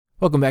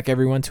Welcome back,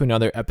 everyone, to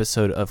another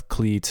episode of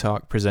Clee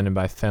Talk presented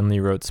by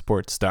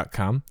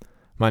FenleyRoadSports.com.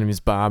 My name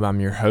is Bob. I'm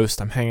your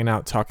host. I'm hanging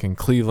out talking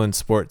Cleveland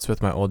sports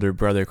with my older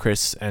brother,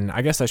 Chris, and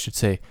I guess I should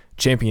say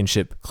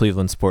championship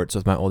Cleveland sports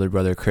with my older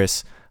brother,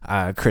 Chris.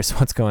 Chris,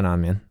 what's going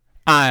on, man?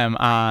 I am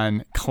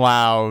on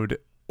cloud.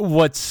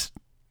 What's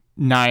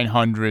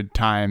 900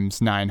 times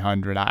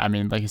 900? I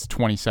mean, like it's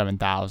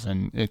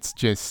 27,000. It's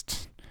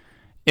just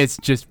been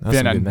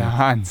a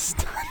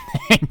nonstop.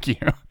 Thank you.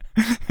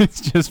 It's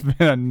just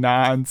been a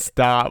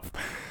nonstop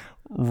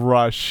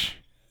rush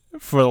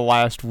for the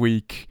last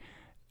week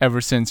ever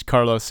since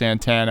Carlos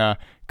Santana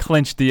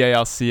clinched the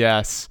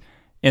ALCS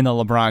in the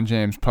LeBron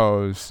James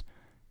pose.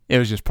 It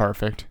was just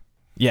perfect.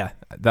 Yeah,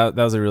 that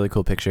was a really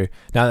cool picture.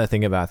 Now that I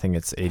think about it, I think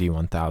it's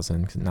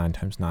 81,000, 9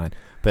 times 9.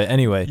 But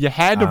anyway. You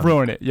had to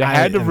ruin it. You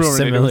had to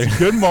ruin it. It was a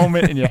good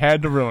moment, and you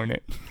had to ruin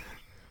it.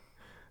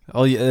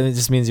 Oh, it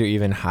just means you're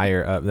even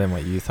higher up than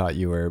what you thought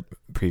you were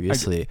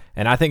previously.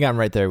 And I think I'm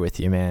right there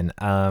with you, man.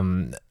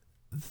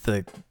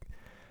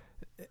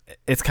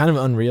 It's kind of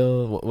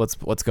unreal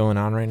what's going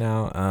on right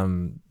now.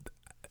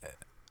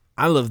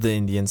 I love the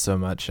Indians so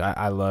much.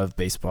 I love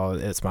baseball.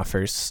 It's my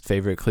first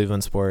favorite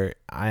Cleveland sport.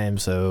 I am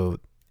so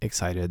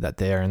excited that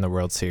they are in the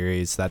World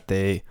Series, that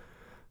they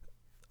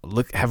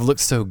have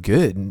looked so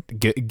good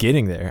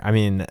getting there. I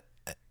mean,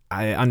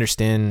 I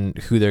understand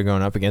who they're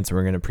going up against, and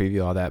we're going to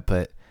preview all that,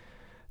 but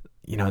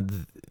you know,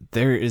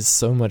 there is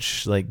so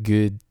much like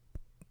good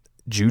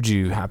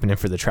juju happening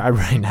for the Tribe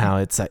right now.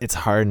 It's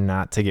hard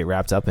not to get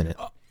wrapped up in it.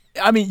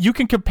 I mean, you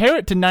can compare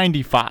it to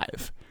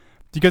 95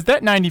 because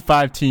that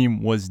 95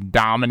 team was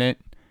dominant.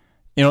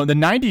 You know, the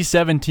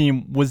 97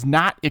 team was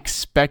not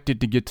expected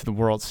to get to the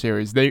World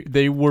Series.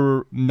 They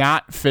were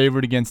not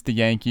favored against the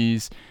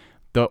Yankees.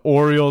 The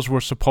Orioles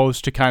were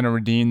supposed to kind of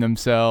redeem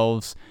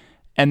themselves.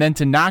 And then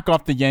to knock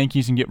off the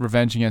Yankees and get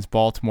revenge against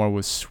Baltimore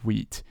was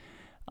sweet.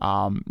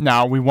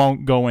 Now, we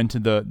won't go into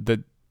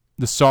the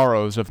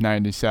sorrows of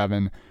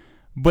 97,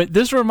 but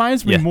this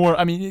reminds me more.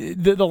 I mean,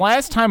 the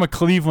last time a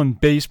Cleveland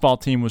baseball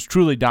team was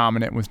truly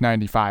dominant was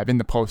 95 in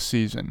the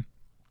postseason.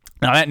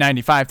 Now, that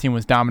 95 team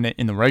was dominant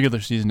in the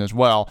regular season as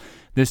well.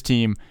 This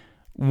team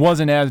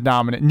wasn't as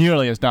dominant,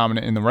 nearly as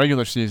dominant in the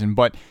regular season,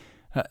 but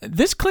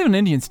this Cleveland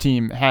Indians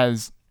team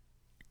has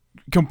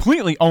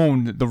completely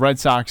owned the Red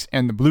Sox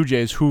and the Blue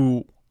Jays,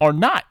 who are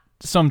not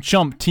some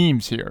chump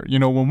teams here. You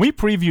know, when we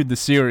previewed the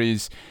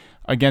series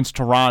against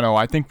Toronto,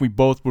 I think we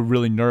both were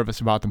really nervous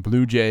about the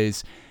Blue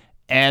Jays,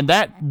 and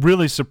that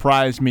really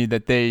surprised me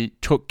that they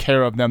took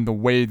care of them the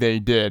way they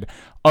did.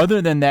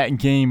 Other than that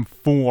game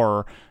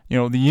 4, you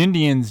know, the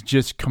Indians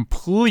just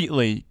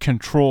completely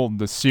controlled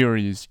the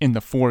series in the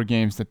 4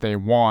 games that they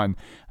won.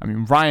 I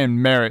mean, Ryan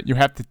Merritt, you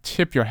have to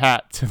tip your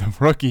hat to the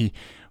rookie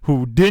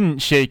who didn't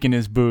shake in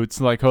his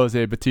boots like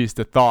Jose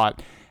Bautista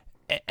thought,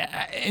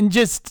 and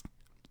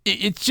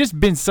it's just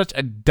been such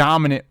a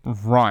dominant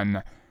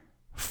run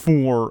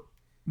for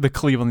the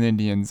Cleveland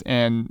Indians.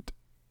 And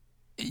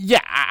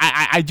yeah,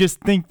 I just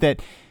think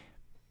that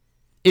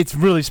it's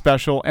really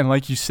special. And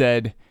like you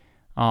said,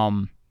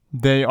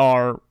 they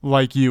are,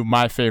 like you,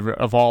 my favorite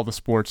of all the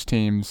sports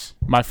teams.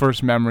 My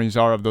first memories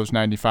are of those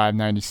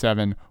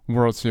 95-97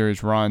 World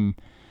Series run.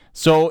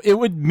 So it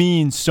would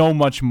mean so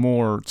much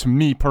more to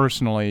me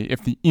personally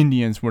if the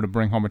Indians were to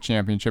bring home a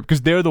championship,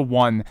 because they're the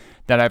one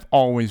that I've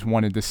always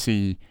wanted to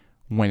see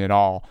win it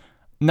all.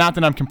 Not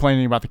that I'm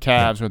complaining about the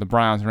Cavs or the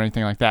Browns or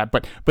anything like that,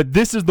 but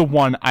this is the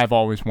one I've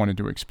always wanted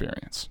to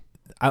experience.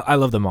 I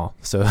love them all,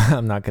 so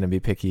I'm not going to be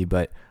picky,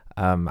 but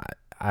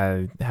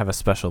I have a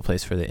special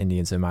place for the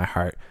Indians in my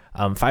heart.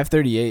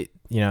 538,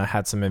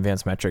 had some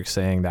advanced metrics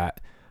saying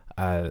that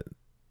the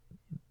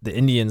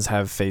Indians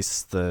have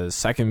faced the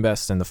second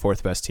best and the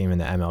fourth best team in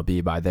the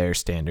MLB by their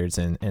standards,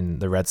 and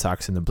the Red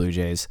Sox and the Blue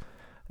Jays.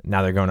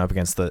 Now they're going up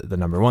against the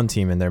number 1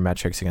 team in their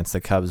metrics against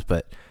the Cubs,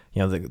 but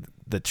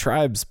the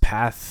Tribe's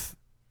path,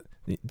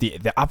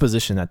 the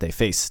opposition that they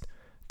faced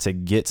to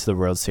get to the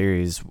World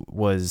Series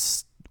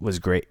was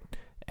great,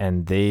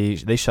 and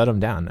they shut them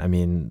down. I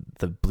mean,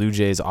 the Blue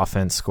Jays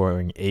offense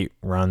scoring 8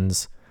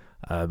 runs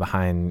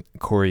behind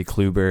Corey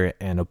Kluber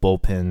and a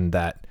bullpen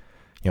that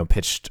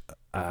pitched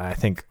I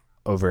think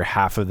over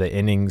half of the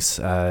innings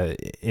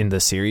in the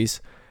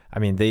series. I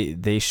mean,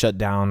 they shut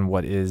down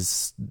what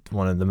is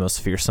one of the most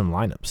fearsome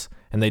lineups,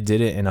 and they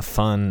did it in a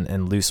fun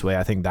and loose way.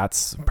 I think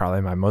that's probably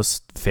my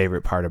most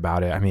favorite part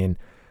about it. I mean,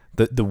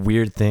 the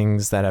weird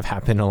things that have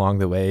happened along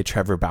the way.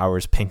 Trevor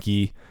Bauer's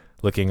pinky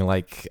looking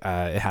like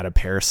it had a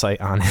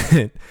parasite on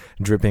it,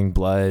 dripping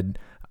blood.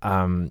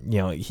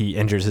 He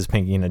injures his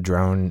pinky in a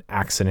drone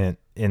accident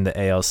in the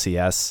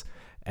ALCS,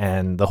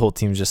 and the whole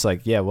team's just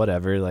like, yeah,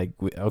 whatever. Like,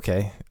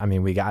 okay. I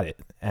mean, we got it.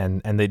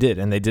 And they did.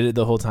 And they did it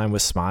the whole time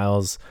with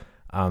smiles,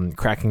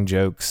 cracking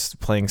jokes,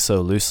 playing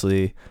so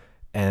loosely.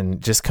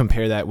 And just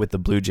compare that with the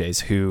Blue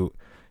Jays, who,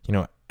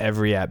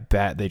 every at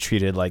bat they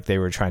treated like they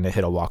were trying to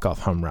hit a walk-off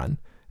home run.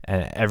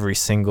 And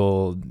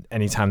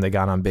anytime they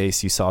got on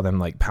base, you saw them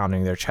like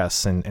pounding their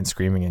chests and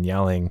screaming and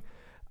yelling.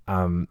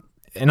 And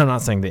I'm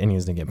not saying the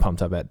Indians didn't get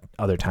pumped up at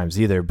other times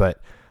either,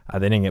 but they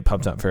didn't get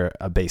pumped up for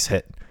a base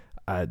hit.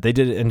 they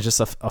did it in just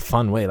a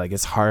fun way. Like,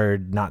 it's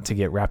hard not to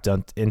get wrapped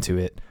up into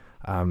it.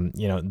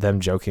 Them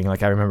joking.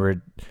 Like, I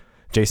remember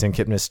Jason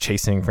Kipnis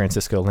chasing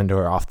Francisco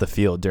Lindor off the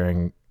field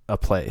during a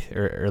play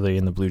early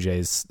in the Blue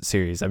Jays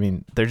series. I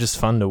mean, they're just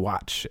fun to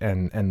watch,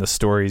 and the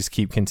stories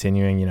keep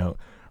continuing.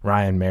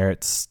 Ryan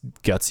Merritt's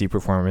gutsy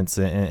performance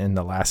in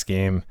the last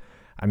game.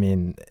 I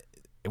mean,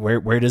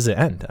 where does it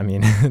end? I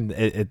mean,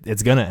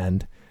 it's going to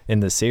end in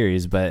the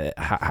series, but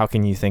how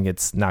can you think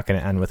it's not going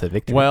to end with a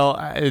victory? Well,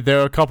 there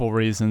are a couple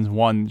reasons.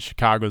 One,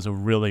 Chicago's a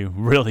really,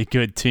 really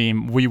good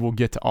team. We will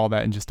get to all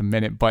that in just a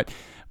minute, but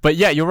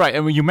yeah, you're right.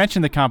 I mean, you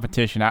mentioned the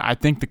competition. I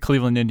think the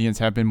Cleveland Indians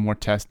have been more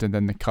tested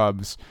than the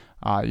Cubs.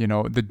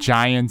 The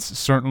Giants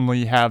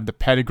certainly have the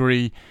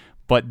pedigree,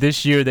 but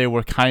this year they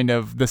were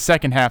the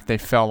second half they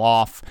fell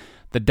off.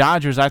 The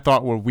Dodgers, I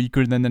thought, were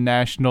weaker than the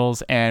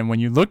Nationals, and when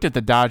you looked at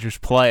the Dodgers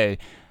play,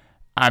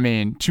 I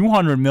mean,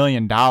 $200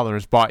 million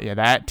bought you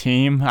that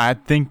team. I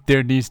think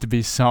there needs to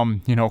be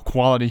some,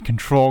 quality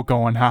control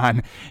going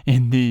on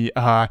in the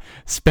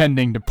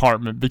spending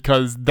department,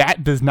 because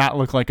that does not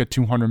look like a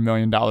 $200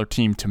 million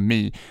team to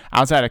me.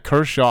 Outside of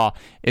Kershaw,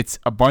 it's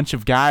a bunch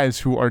of guys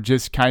who are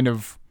just kind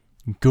of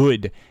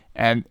good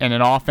and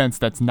an offense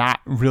that's not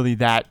really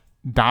that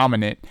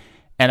dominant.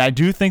 And I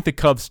do think the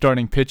Cubs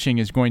starting pitching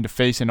is going to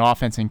face an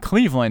offense in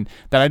Cleveland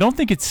that I don't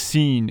think it's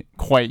seen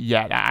quite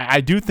yet.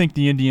 I do think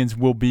the Indians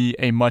will be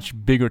a much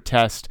bigger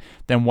test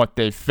than what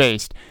they've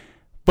faced.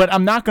 But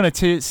I'm not going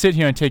to sit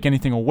here and take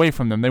anything away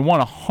from them. They won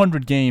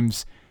 100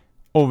 games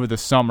over the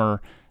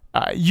summer.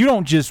 You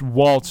don't just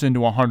waltz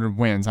into 100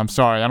 wins. I'm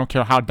sorry. I don't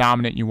care how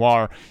dominant you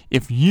are.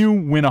 If you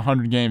win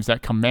 100 games,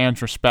 that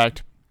commands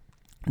respect.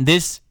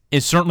 This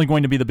is certainly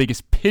going to be the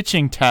biggest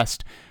pitching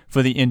test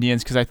for the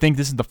Indians, because I think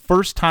this is the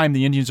first time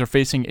the Indians are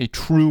facing a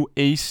true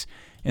ace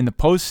in the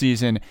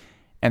postseason,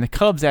 and the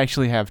Cubs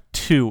actually have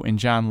two in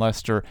Jon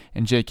Lester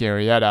and Jake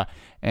Arrieta,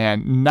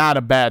 and not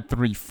a bad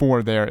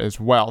 3-4 there as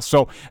well.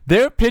 So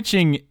their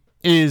pitching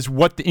is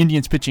what the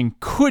Indians' pitching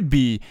could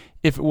be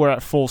if it were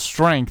at full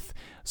strength.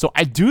 So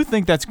I do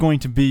think that's going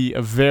to be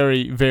a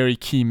very, very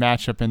key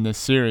matchup in this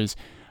series.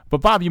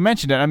 But Bob, you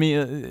mentioned it. I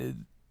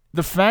mean,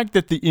 the fact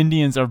that the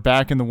Indians are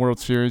back in the World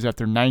Series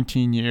after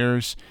 19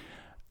 years,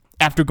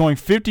 after going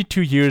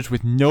 52 years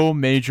with no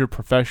major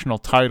professional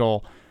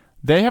title,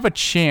 they have a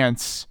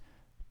chance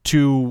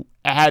to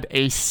add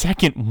a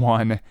second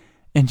one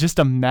in just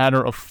a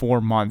matter of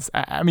 4 months.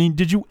 I mean,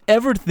 did you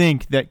ever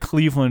think that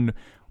Cleveland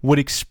would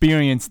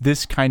experience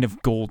this kind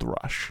of gold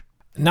rush?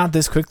 Not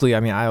this quickly. I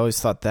mean, I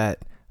always thought that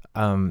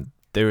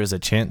there was a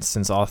chance,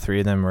 since all three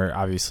of them were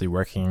obviously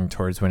working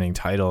towards winning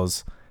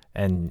titles.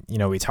 And,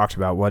 we talked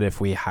about what if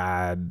we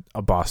had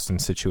a Boston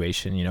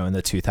situation, in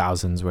the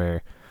 2000s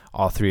where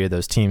all three of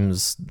those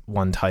teams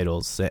won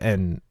titles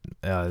and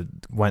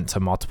went to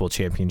multiple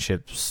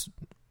championships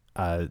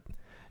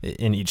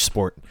in each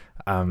sport.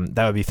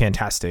 That would be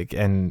fantastic.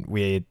 And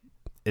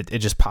it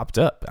just popped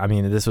up. I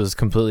mean, this was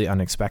completely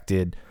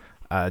unexpected.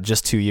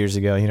 Just 2 years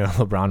ago,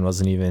 LeBron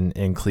wasn't even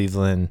in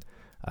Cleveland.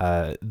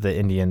 The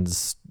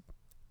Indians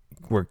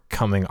were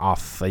coming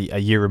off a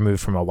year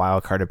removed from a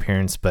wild card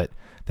appearance, but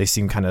they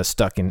seem kind of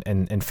stuck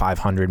in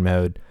 500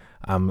 mode.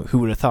 Who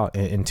would have thought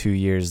in 2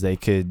 years they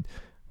could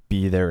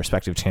be their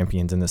respective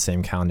champions in the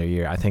same calendar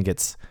year? I think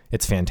it's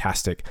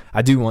fantastic.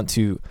 I do want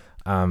to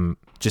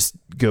just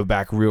go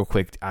back real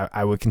quick.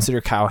 I would consider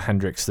Kyle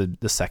Hendricks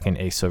the second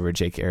ace over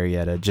Jake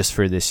Arrieta just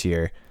for this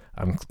year.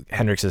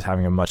 Hendricks is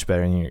having a much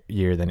better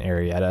year than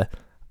Arrieta.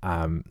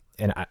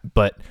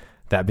 But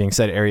that being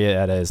said,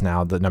 Arrieta is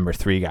now the number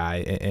 3 guy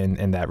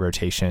in that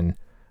rotation,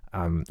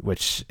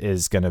 which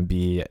is going to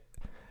be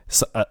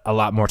a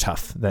lot more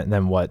tough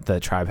than what the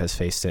Tribe has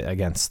faced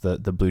against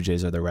the Blue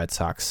Jays or the Red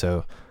Sox.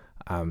 So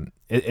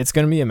it's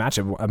going to be a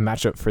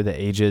matchup for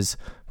the ages.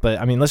 But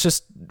I mean, let's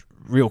just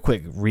real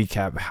quick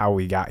recap how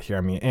we got here.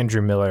 I mean,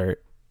 Andrew Miller,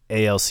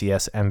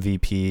 ALCS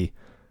MVP,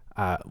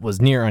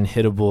 was near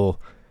unhittable.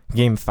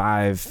 Game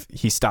 5,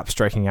 he stopped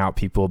striking out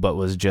people, but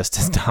was just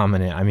as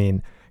dominant. I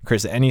mean,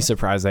 Chris, any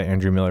surprise that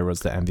Andrew Miller was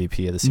the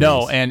MVP of the series?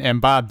 No,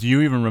 and Bob, do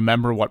you even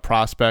remember what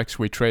prospects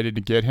we traded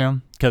to get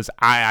him? Because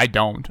I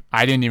don't.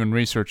 I didn't even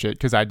research it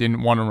because I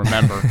didn't want to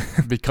remember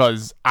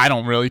because I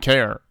don't really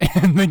care.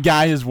 And the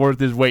guy is worth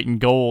his weight in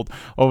gold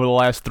over the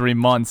last 3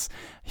 months.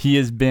 He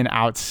has been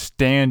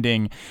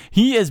outstanding.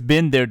 He has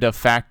been their de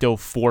facto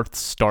 4th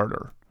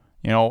starter.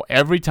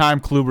 Every time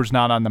Kluber's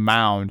not on the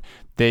mound,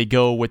 they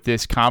go with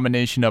this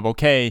combination of,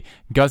 okay,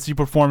 gutsy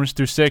performance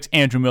through 6,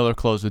 Andrew Miller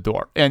closed the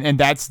door. And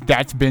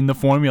that's been the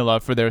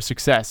formula for their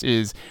success,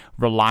 is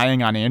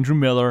relying on Andrew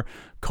Miller,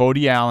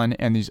 Cody Allen,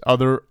 and these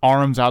other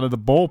arms out of the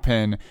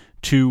bullpen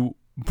to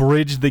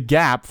bridge the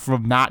gap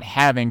from not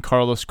having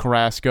Carlos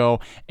Carrasco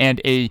and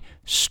a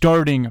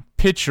starting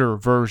pitcher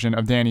version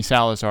of Danny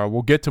Salazar.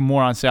 We'll get to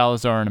more on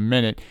Salazar in a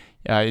minute.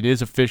 It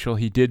is official.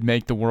 He did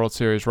make the World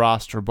Series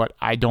roster, but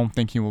I don't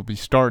think he will be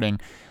starting.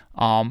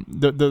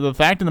 The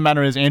fact of the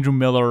matter is, Andrew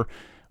Miller,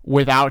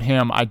 without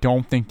him, I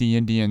don't think the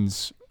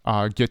Indians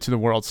get to the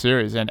World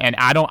Series. And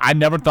I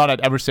never thought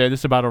I'd ever say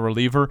this about a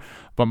reliever,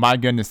 but my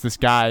goodness, this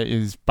guy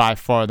is by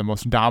far the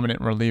most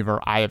dominant reliever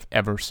I have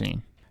ever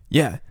seen.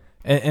 Yeah,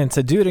 and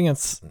to do it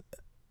against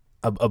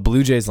a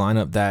Blue Jays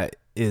lineup that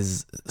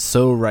is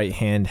so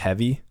right-hand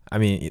heavy. I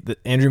mean,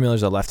 Andrew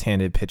Miller's a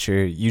left-handed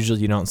pitcher. Usually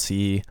you don't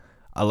see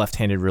a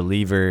left-handed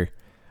reliever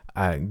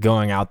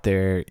going out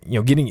there,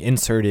 getting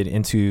inserted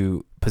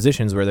into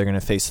positions where they're going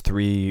to face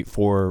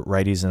 3-4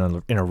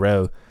 righties in a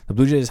row. The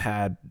Blue Jays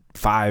had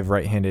 5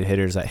 right-handed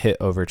hitters that hit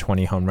over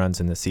 20 home runs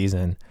in the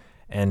season,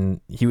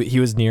 and he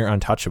was near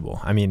untouchable.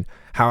 I mean,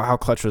 how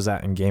clutch was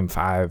that in Game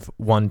 5?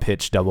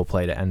 1-pitch double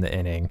play to end the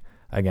inning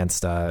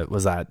against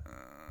was that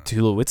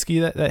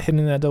Tulowitzki that hit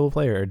in that double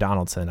play, or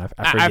Donaldson?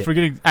 I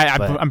forget.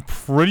 I'm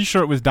pretty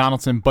sure it was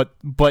Donaldson, but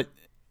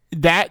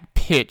that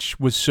pitch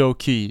was so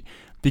key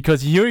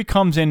because here he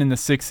comes in the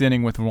 6th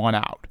inning with 1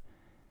 out.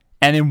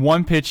 And in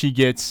 1 pitch, he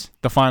gets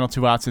the final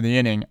 2 outs of the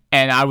inning.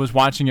 And I was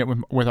watching it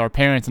with our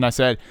parents, and I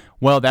said,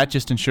 well, that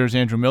just ensures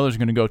Andrew Miller's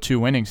going to go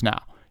 2 innings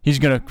now. He's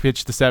going to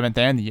pitch the 7th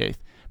and the 8th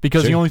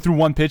because he only threw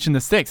 1 pitch in the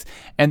 6th.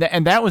 And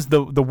that was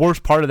the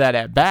worst part of that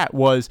at-bat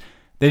was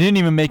they didn't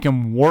even make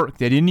him work.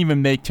 They didn't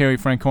even make Terry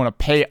Francona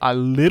pay a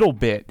little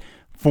bit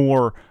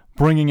for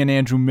bringing in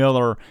Andrew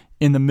Miller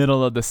in the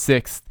middle of the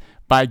 6th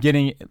by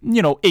getting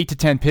 8 to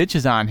 10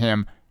 pitches on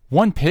him.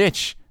 1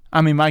 pitch.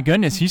 I mean, my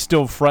goodness, he's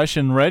still fresh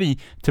and ready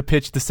to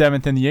pitch the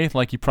 7th and the 8th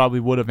like he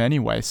probably would have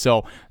anyway.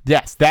 So,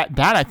 yes, that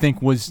I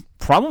think was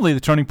probably the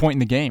turning point in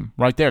the game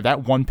right there,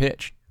 that 1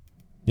 pitch.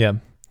 Yeah.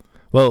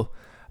 Well,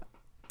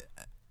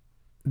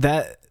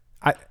 that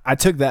I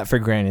took that for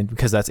granted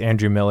because that's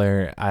Andrew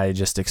Miller. I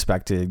just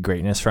expected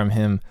greatness from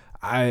him.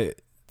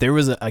 There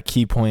was a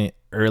key point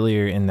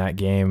earlier in that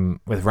game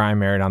with Ryan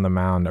Merritt on the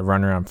mound, a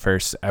runner on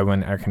first,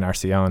 Edwin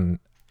Encarnacion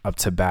up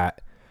to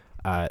bat.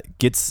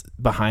 Gets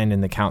behind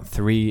in the count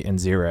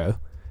 3-0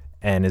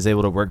 and is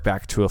able to work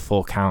back to a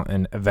full count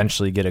and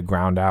eventually get a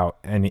ground out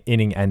and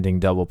inning-ending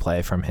double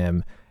play from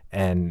him.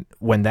 And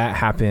when that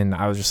happened,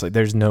 I was just like,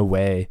 there's no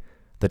way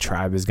the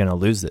Tribe is going to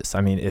lose this.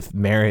 I mean, if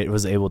Merritt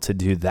was able to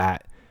do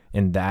that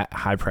in that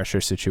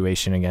high-pressure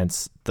situation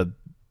against the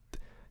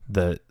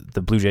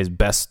Blue Jays'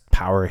 best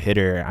power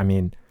hitter, I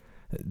mean,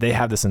 they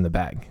have this in the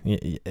bag.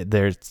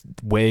 They're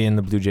way in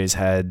the Blue Jays'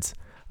 heads.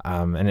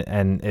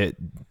 And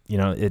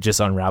it just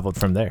unraveled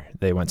from there.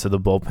 They went to the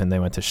bullpen, they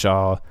went to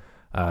Shaw,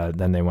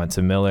 then they went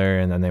to Miller,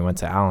 and then they went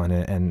to Allen,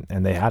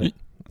 and they had it.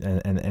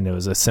 And it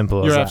was as simple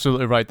as that. You're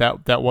absolutely right.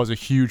 That was a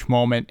huge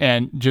moment.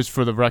 And just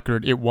for the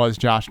record, it was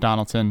Josh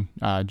Donaldson.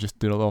 Just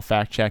did a little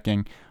fact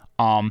checking.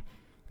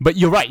 But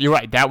you're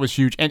right. That was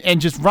huge. And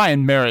just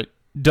Ryan Merritt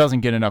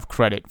doesn't get enough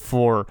credit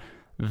for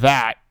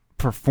that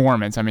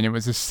performance. I mean, it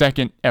was his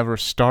 2nd ever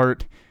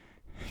start.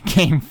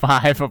 Game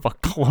 5 of a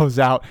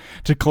closeout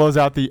to close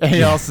out the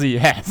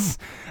ALCS.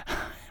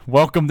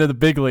 Welcome to the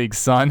big leagues,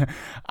 son.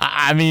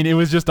 I mean, it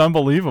was just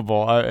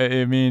unbelievable.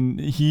 I mean,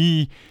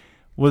 he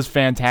was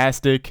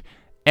fantastic,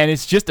 and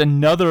it's just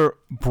another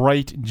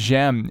bright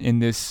gem in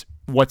this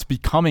what's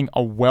becoming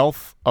a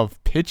wealth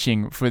of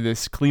pitching for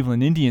this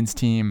Cleveland Indians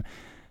team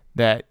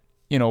that,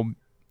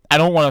 I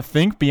don't want to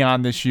think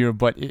beyond this year,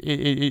 but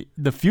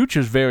the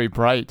future's very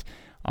bright.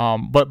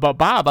 But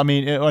Bob, I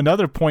mean,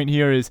 another point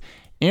here is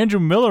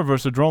Andrew Miller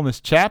versus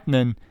Aroldis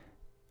Chapman,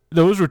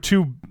 those were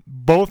 2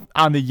 both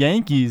on the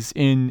Yankees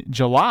in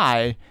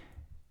July,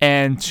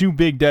 and 2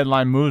 big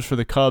deadline moves for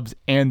the Cubs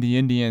and the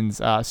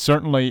Indians.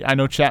 Certainly, I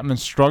know Chapman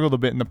struggled a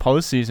bit in the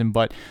postseason,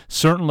 but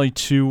certainly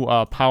 2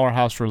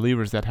 powerhouse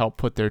relievers that helped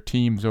put their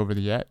teams over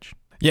the edge.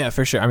 Yeah,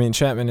 for sure. I mean,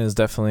 Chapman is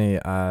definitely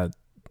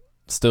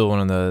still one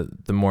of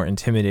the more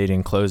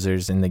intimidating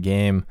closers in the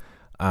game.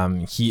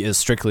 He is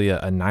strictly a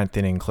 9th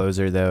inning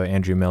closer, though.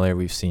 Andrew Miller,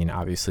 we've seen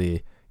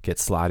obviously get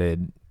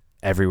slotted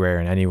everywhere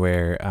and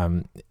anywhere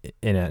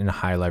in a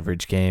high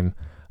leverage game.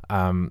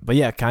 But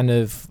yeah, kind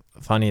of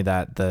funny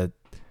that the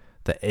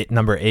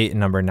number 8 and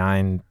number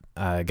 9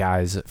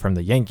 guys from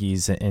the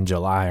Yankees in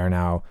July are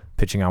now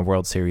pitching on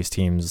World Series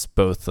teams,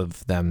 both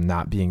of them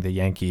not being the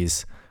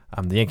Yankees.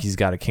 The Yankees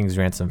got a king's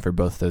ransom for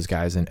both those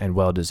guys and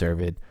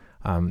well-deserved.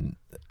 An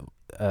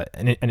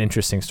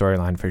interesting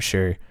storyline for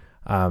sure.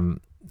 All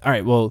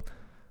right, well,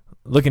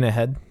 looking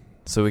ahead,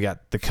 so we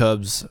got the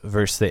Cubs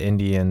versus the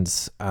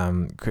Indians.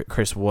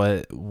 Chris,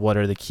 what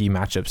are the key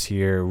matchups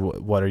here?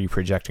 What are you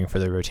projecting for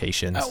the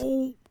rotations?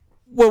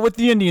 Well, with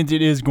the Indians,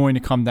 it is going to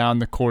come down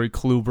to Corey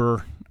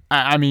Kluber.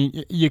 I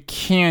mean, you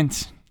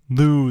can't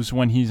lose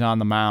when he's on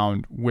the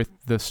mound with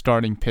the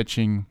starting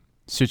pitching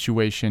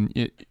situation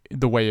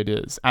the way it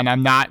is. And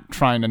I'm not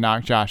trying to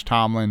knock Josh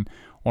Tomlin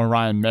or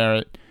Ryan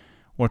Merritt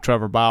or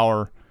Trevor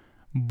Bauer,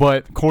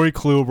 but Corey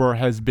Kluber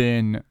has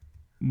been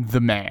the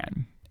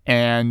man.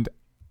 And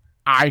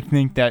I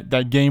think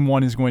that Game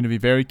 1 is going to be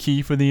very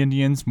key for the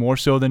Indians, more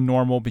so than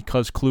normal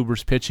because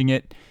Kluber's pitching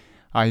it.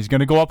 He's going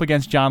to go up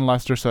against John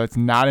Lester, so it's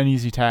not an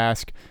easy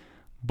task.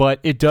 But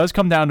it does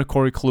come down to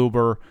Corey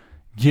Kluber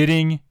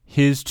getting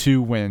his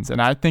 2 wins.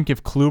 And I think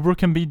if Kluber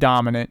can be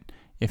dominant,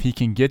 if he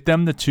can get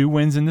them the 2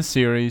 wins in the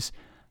series,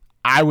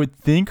 I would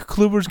think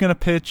Kluber's going to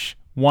pitch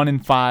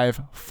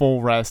 1-5,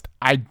 full rest.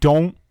 I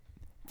don't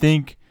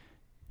think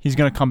he's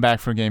going to come back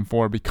for Game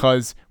 4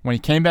 because when he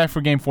came back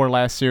for Game 4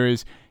 last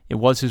series, it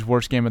was his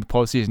worst game of the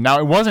postseason. Now,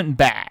 it wasn't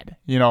bad.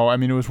 It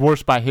was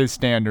worse by his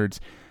standards.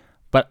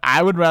 But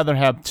I would rather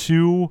have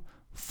 2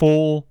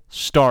 full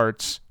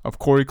starts of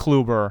Corey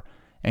Kluber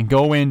and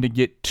go in to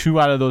get 2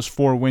 out of those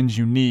 4 wins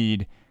you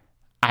need.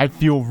 I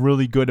feel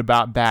really good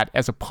about that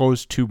as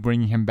opposed to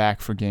bringing him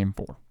back for Game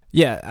 4.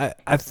 Yeah,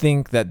 I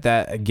think that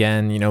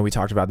again, we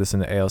talked about this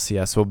in the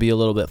ALCS, will be a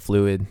little bit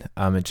fluid.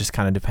 It just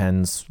kind of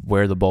depends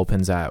where the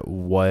bullpen's at,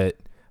 what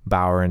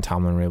Bauer and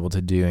Tomlin were able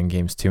to do in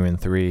games 2 and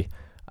 3.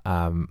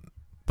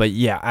 But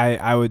yeah,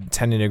 I would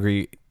tend to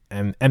agree.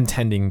 I'm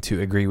tending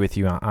to agree with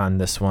you on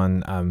this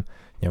one.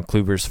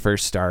 Kluber's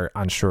first start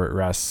on short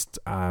rest,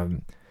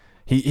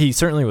 he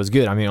certainly was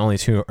good. I mean, only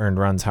 2 earned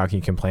runs. How can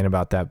you complain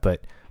about that?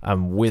 But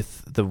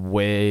with the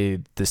way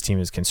this team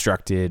is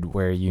constructed,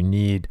 where you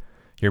need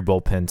your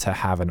bullpen to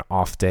have an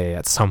off day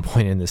at some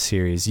point in the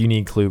series, you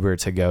need Kluber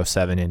to go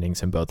 7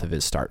 innings in both of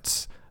his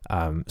starts.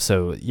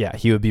 So yeah,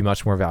 he would be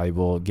much more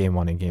valuable Game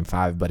 1 and Game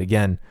 5. But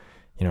again,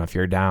 if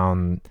you're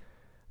down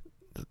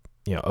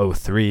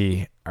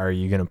 0-3, are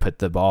you going to put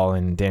the ball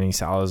in Danny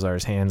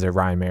Salazar's hands or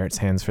Ryan Merritt's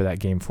hands for that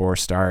Game 4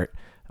 start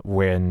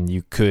when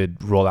you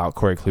could roll out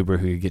Corey Kluber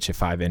who could get you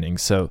 5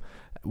 innings? So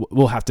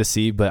we'll have to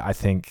see, but I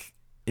think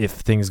if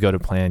things go to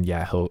plan,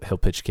 yeah, he'll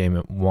pitch Game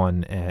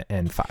 1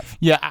 and 5.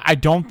 Yeah, I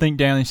don't think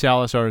Danny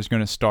Salazar is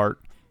going to start.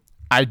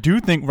 I do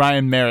think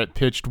Ryan Merritt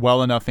pitched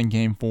well enough in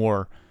Game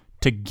 4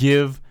 to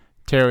give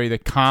Terry the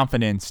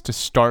confidence to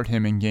start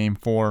him in Game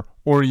 4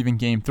 or even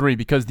Game 3,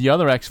 because the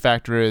other X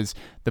factor is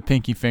the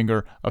pinky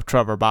finger of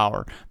Trevor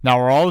Bauer. Now,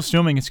 we're all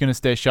assuming it's going to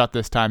stay shut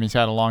this time. He's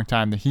had a long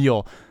time to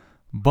heal.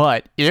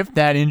 But if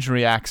that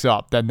injury acts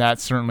up, then that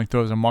certainly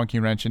throws a monkey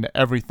wrench into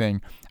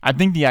everything. I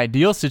think the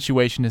ideal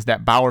situation is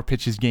that Bauer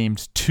pitches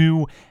games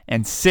 2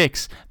 and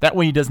 6. That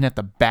way he doesn't have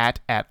to bat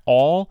at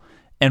all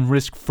and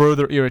risk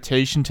further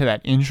irritation to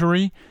that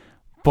injury.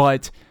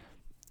 But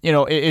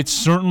it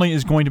certainly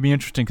is going to be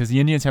interesting because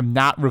the Indians have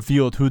not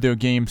revealed who their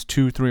games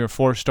 2, 3, or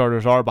 4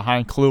 starters are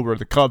behind Kluber.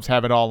 The Cubs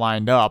have it all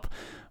lined up.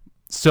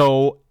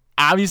 So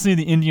obviously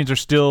the Indians are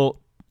still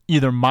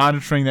either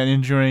monitoring that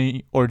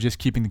injury or just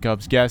keeping the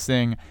Cubs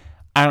guessing.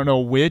 I don't know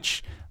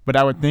which, but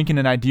I would think in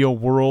an ideal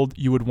world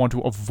you would want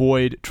to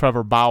avoid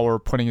Trevor Bauer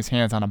putting his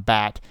hands on a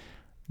bat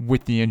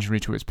with the injury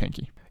to his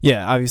pinky.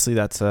 Yeah, obviously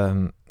that's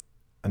a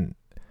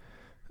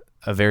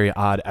very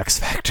odd X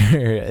factor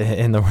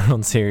in the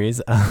World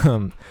Series.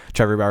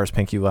 Trevor Bauer's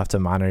pinky, we'll have to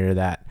monitor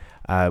that.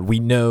 We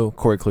know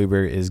Corey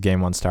Kluber is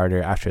Game 1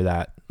 starter. After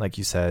that, like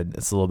you said,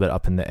 it's a little bit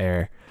up in the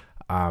air.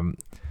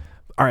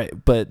 All right,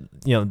 but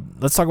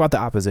let's talk about the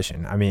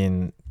opposition. I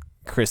mean,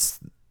 Chris,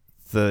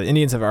 the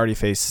Indians have already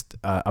faced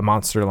a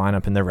monster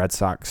lineup in the Red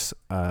Sox,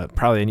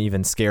 probably an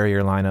even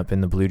scarier lineup in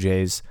the Blue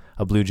Jays,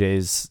 a Blue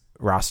Jays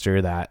roster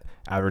that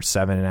averaged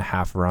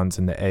 7.5 runs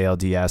in the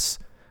ALDS.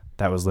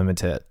 That was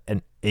limited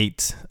to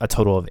a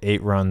total of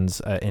 8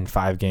 runs in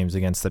 5 games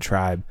against the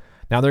Tribe.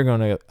 Now they're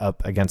going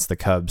up against the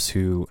Cubs,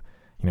 who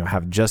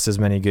have just as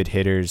many good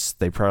hitters.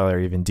 They probably are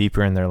even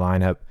deeper in their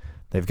lineup.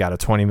 They've got a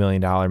 $20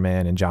 million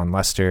man in John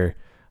Lester,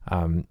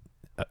 the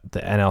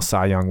NL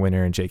Cy Young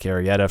winner in Jake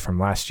Arrieta from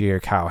last year.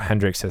 Kyle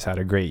Hendricks has had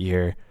a great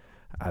year.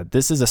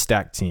 This is a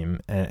stacked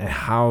team, and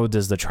how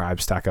does the Tribe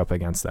stack up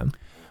against them?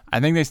 I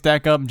think they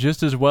stack up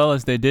just as well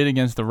as they did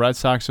against the Red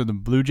Sox or the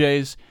Blue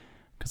Jays,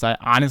 because I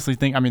honestly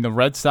think, the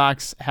Red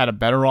Sox had a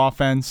better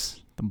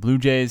offense. The Blue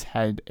Jays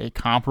had a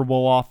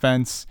comparable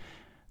offense.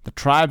 The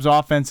Tribe's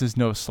offense is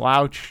no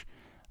slouch.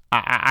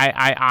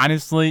 I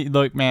honestly,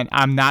 look, man,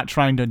 I'm not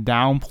trying to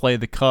downplay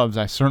the Cubs.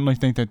 I certainly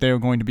think that they're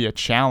going to be a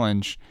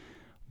challenge.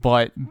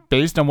 But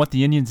based on what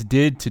the Indians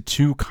did to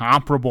 2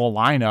 comparable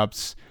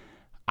lineups,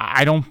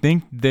 I don't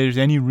think there's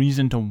any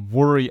reason to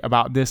worry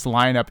about this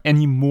lineup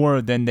any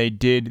more than they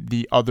did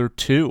the other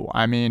 2.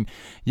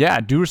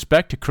 Due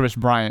respect to Chris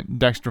Bryant,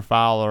 Dexter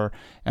Fowler,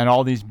 and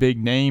all these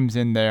big names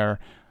in there.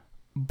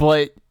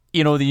 But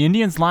the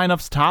Indians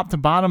lineup's top to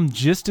bottom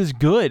just as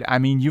good.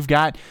 You've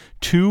got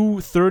 2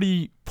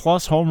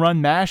 30-plus home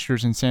run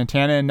mashers in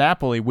Santana and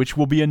Napoli, which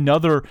will be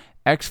another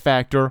X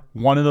factor.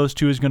 One of those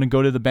 2 is going to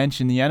go to the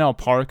bench in the NL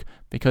Park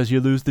because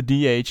you lose the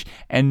DH.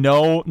 And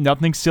no,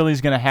 nothing silly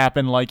is going to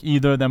happen like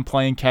either of them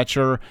playing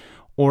catcher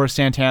or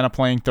Santana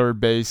playing third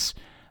base.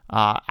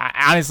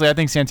 I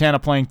think Santana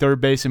playing third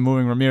base and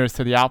moving Ramirez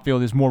to the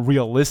outfield is more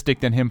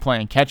realistic than him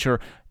playing catcher.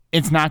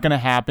 It's not going to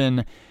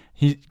happen.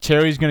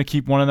 Terry's going to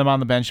keep one of them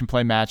on the bench and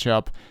play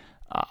matchup.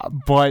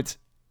 But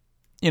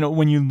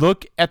when you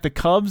look at the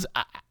Cubs,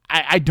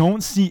 I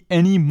don't see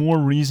any more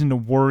reason to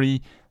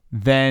worry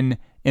than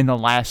in the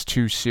last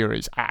 2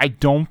 series. I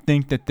don't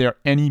think that they're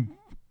any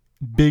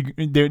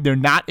big. They're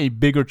not a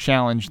bigger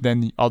challenge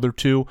than the other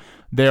 2.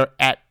 They're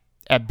at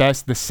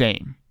best the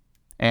same.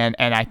 And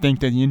I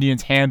think that the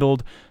Indians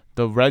handled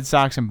the Red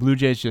Sox and Blue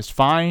Jays just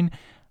fine.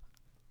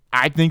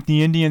 I think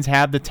the Indians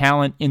have the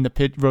talent in the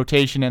pit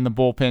rotation and the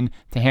bullpen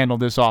to handle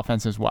this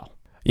offense as well.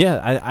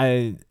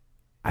 Yeah,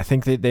 I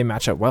think they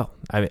match up well.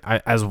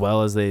 As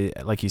well as they,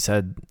 like you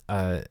said,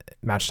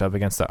 matched up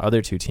against the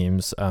other two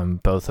teams,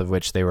 both of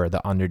which they were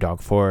the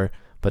underdog for,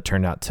 but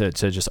turned out to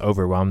just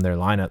overwhelm their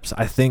lineups.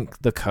 I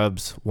think the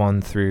Cubs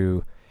 1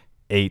 through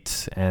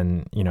 8,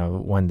 and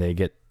when they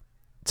get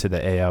to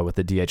the AL with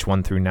the DH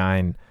 1 through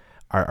 9,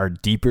 are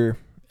deeper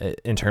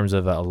in terms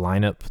of a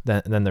lineup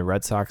than the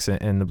Red Sox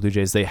and the Blue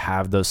Jays. They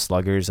have those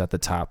sluggers at the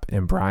top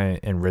in Bryant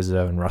and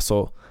Rizzo and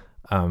Russell,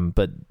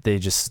 but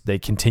they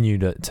continue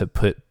to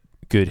put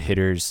good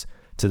hitters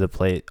to the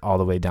plate all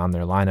the way down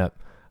their lineup.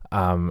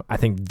 I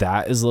think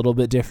that is a little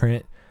bit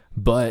different,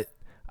 but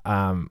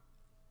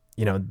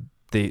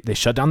they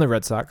shut down the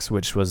Red Sox,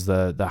 which was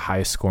the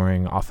highest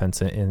scoring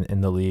offense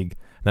in the league.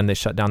 Then they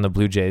shut down the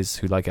Blue Jays,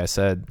 who, like I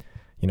said,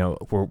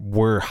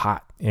 were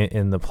hot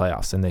in the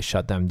playoffs, and they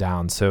shut them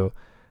down. So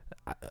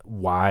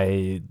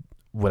why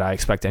would I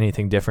expect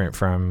anything different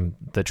from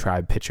the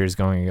Tribe pitchers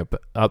going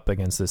up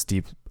against this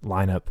deep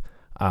lineup?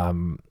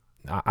 I'm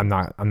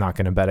not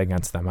going to bet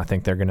against them. I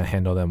think they're going to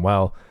handle them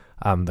well.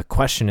 The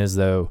question is,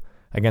 though,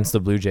 against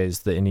the Blue Jays,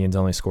 the Indians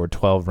only scored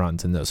 12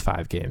 runs in those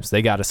 5 games.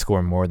 They got to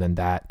score more than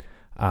that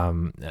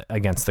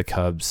against the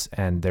Cubs,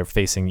 and they're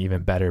facing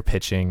even better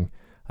pitching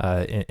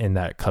in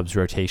that Cubs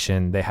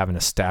rotation. They have an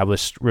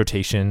established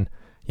rotation,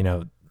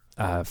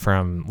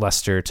 from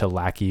Lester to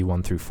Lackey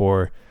 1 through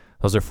 4.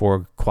 Those are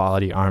 4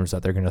 quality arms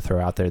that they're going to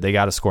throw out there. They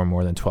got to score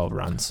more than 12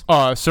 runs.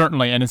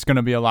 Certainly, and it's going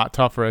to be a lot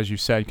tougher, as you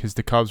said, because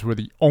the Cubs were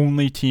the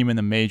only team in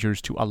the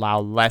majors to allow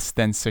less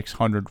than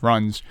 600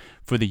 runs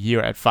for the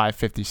year at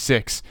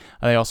 556.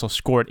 They also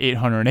scored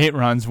 808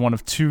 runs, one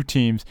of 2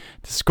 teams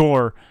to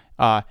score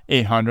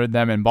 800,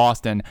 them in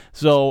Boston.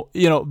 So,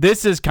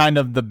 this is kind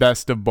of the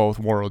best of both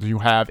worlds. You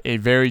have a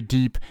very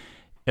deep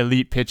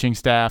elite pitching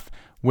staff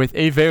with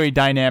a very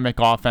dynamic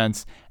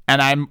offense.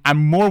 And I'm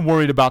more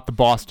worried about the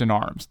Boston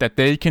Arms, that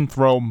they can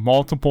throw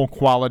multiple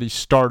quality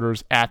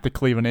starters at the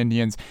Cleveland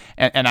Indians.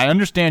 And I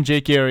understand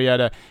Jake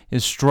Arrieta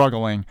is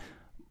struggling,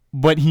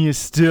 but he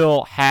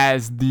still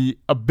has the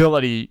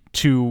ability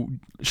to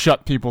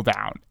shut people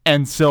down.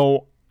 And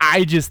so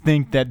I just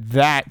think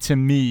that to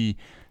me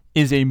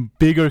is a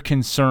bigger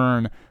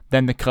concern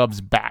than the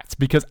Cubs' bats,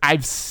 because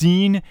I've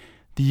seen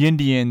the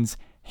Indians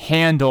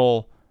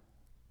handle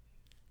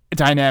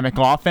dynamic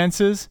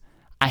offenses.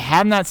 I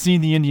have not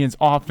seen the Indians'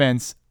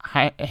 offense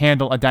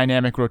handle a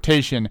dynamic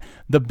rotation.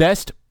 The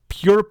best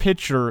pure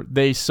pitcher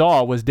they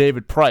saw was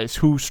David Price,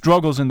 who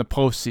struggles in the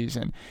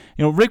postseason.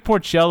 Rick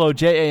Porcello,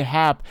 J.A.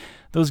 Happ,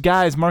 those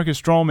guys,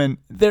 Marcus Stroman,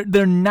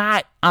 they're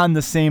not on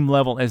the same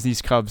level as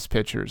these Cubs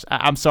pitchers.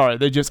 I'm sorry,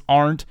 they just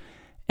aren't.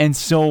 And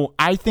so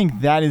I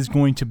think that is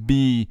going to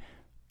be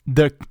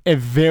a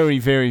very,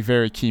 very,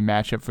 very key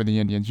matchup for the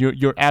Indians.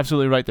 You're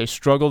absolutely right. They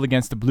struggled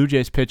against the Blue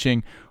Jays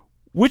pitching,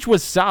 which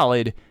was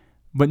solid.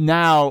 But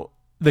now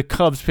the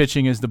Cubs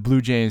pitching is the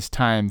Blue Jays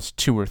times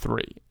 2 or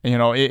 3.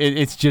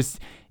 It's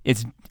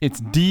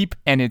deep,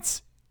 and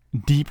it's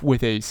deep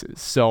with aces.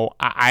 So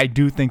I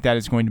do think that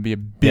is going to be a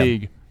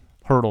big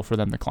hurdle for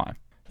them to climb.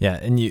 Yeah,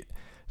 and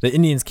the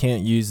Indians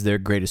can't use their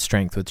greatest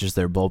strength, which is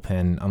their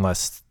bullpen,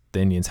 unless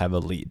the Indians have a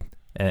lead.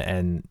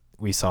 And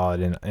we saw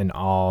it in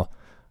all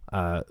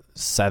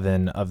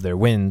 7 of their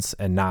wins,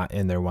 and not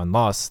in their 1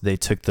 loss. They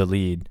took the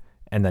lead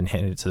and then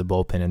handed it to the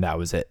bullpen, and that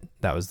was it.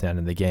 That was the end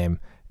of the game.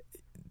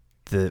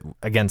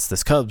 Against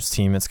this Cubs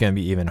team, it's going to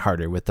be even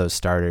harder with those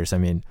starters. I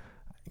mean,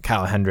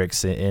 Kyle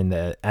Hendricks in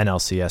the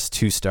NLCS,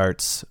 2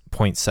 starts,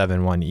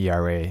 0.71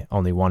 ERA,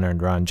 only 1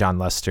 earned run. John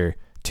Lester,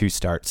 2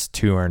 starts,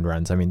 2 earned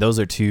runs. I mean, those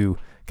are 2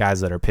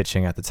 guys that are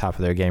pitching at the top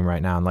of their game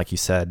right now. And like you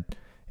said,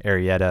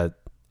 Arrieta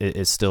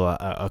is still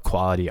a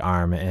quality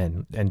arm,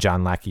 and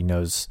John Lackey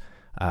knows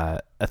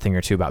a thing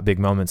or two about big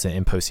moments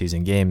in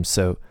postseason games.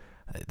 So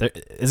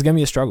it's going to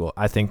be a struggle.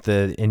 I think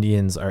the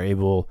Indians are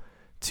able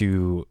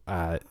to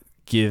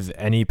give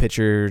any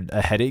pitcher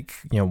a headache.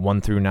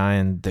 1 through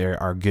 9,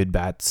 there are good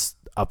bats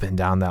up and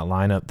down that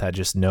lineup that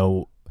just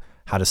know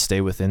how to stay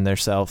within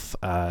theirself,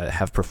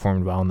 have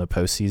performed well in the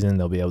postseason.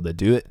 They'll be able to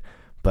do it.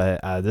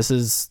 But this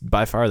is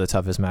by far the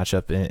toughest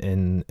matchup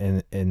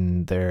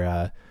in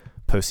their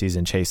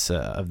postseason chase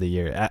of the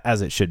year,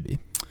 as it should be.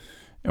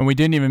 And we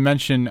didn't even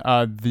mention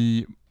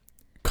the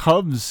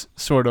Cubs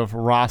sort of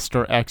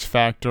roster X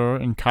factor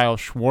and Kyle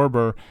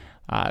Schwarber.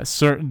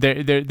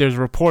 There's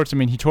reports. I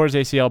mean, he tore his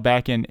ACL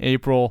back in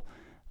April.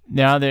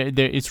 Now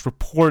it's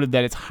reported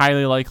that it's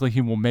highly likely he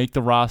will make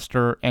the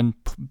roster and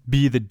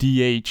be the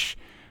DH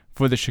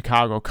for the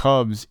Chicago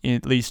Cubs,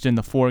 at least in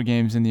the 4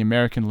 games in the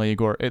American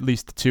League, or at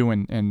least the 2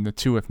 and the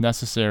 2 if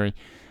necessary.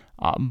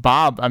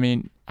 Bob, I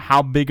mean,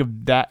 how big of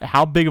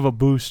a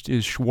boost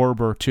is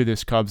Schwarber to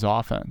this Cubs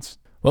offense?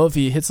 Well, if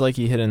he hits like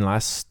he hit in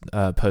last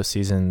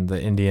postseason,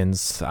 the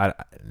Indians,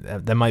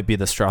 that might be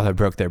the straw that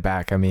broke their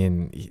back. I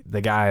mean,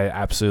 the guy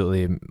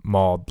absolutely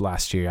mauled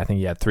last year. I think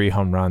he had 3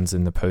 home runs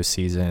in the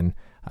postseason,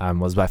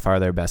 was by far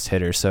their best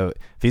hitter. So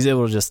if he's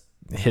able to just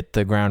hit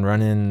the ground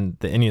running,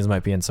 the Indians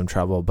might be in some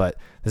trouble. But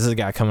this is a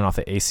guy coming off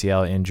an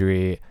ACL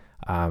injury,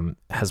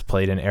 has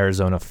played in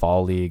Arizona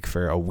Fall League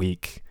for a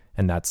week,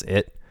 and that's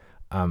it.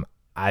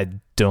 I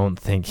don't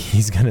think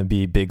he's going to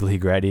be big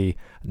league ready.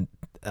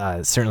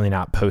 Certainly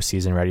not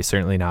postseason ready.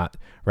 Certainly not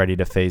ready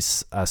to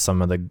face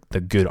some of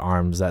the good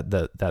arms that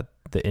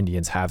the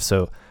Indians have.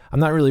 So I'm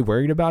not really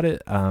worried about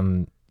it.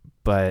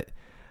 But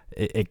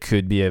it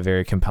could be a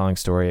very compelling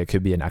story. It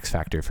could be an X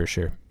factor for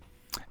sure.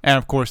 And,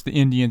 of course, the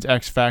Indians'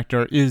 X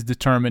factor is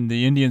determined.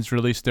 The Indians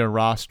released their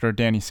roster.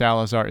 Danny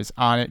Salazar is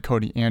on it.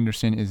 Cody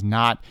Anderson is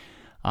not.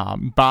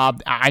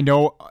 Bob, I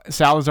know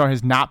Salazar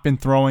has not been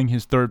throwing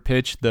his third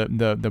pitch,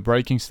 the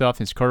breaking stuff,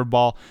 his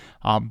curveball,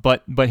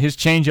 but his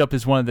changeup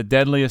is one of the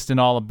deadliest in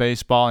all of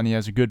baseball, and he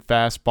has a good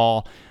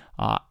fastball.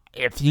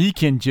 If he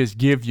can just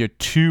give you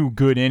 2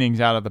 good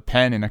innings out of the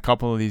pen in a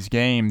couple of these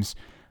games,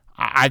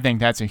 I think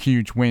that's a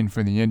huge win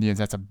for the Indians.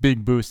 That's a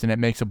big boost, and it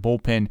makes a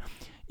bullpen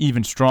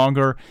even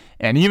stronger.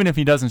 And even if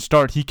he doesn't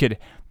start, he could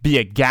be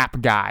a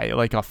gap guy,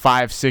 like a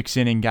 5-6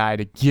 inning guy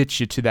to get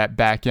you to that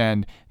back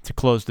end to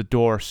close the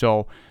door.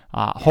 So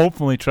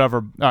hopefully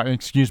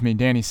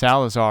Danny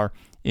Salazar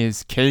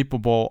is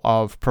capable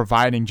of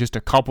providing just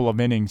a couple of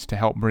innings to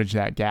help bridge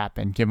that gap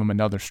and give him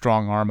another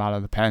strong arm out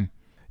of the pen.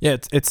 Yeah,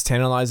 it's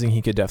tantalizing.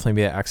 He could definitely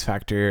be an X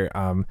factor.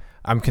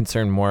 I'm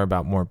concerned more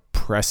about more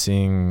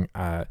pressing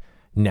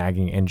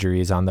nagging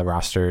injuries on the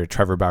roster.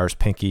 Trevor Bauer's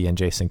pinky and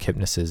Jason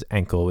Kipnis's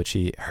ankle, which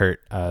he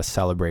hurt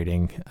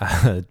celebrating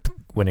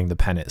winning the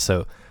pennant.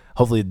 So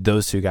hopefully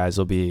those 2 guys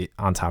will be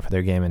on top of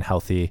their game and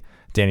healthy.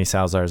 Danny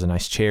Salazar is a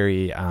nice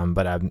cherry,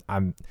 but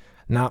I'm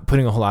not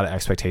putting a whole lot of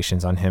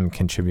expectations on him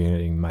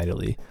contributing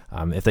mightily.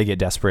 If they get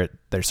desperate,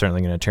 they're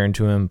certainly going to turn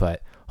to him,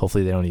 but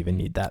hopefully they don't even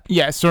need that.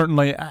 Yeah,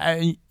 certainly.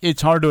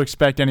 It's hard to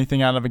expect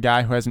anything out of a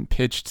guy who hasn't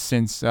pitched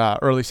since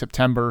early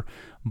September.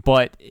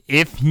 But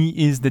if he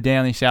is the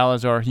Danny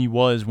Salazar he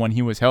was when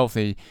he was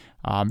healthy,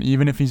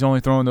 even if he's only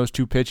throwing those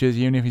 2 pitches,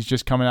 even if he's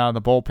just coming out of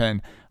the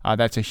bullpen,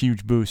 that's a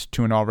huge boost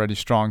to an already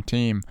strong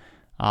team.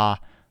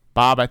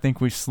 Bob, I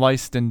think we've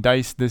sliced and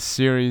diced this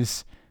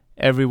series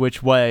every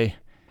which way.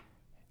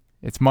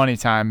 It's money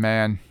time,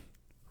 man.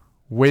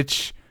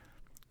 Which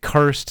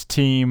cursed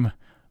team,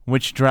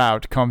 which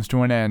drought comes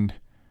to an end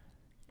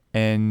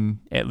in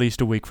at least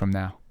a week from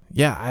now?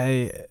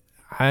 Yeah,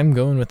 I'm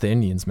going with the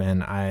Indians,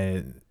 man.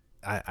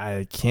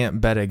 I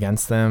can't bet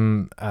against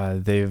them.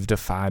 They've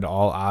defied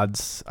all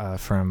odds,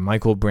 from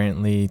Michael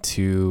Brantley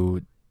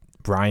to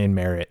Brian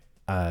Merritt.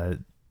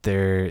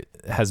 There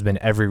has been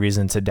every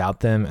reason to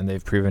doubt them, and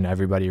they've proven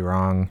everybody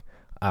wrong.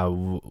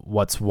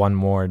 What's one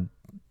more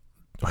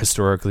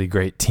historically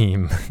great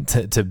team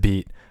to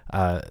beat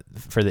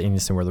for the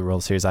Indians to win the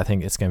World Series? I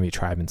think it's going to be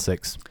Tribe in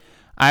 6.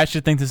 I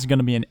actually think this is going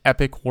to be an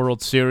epic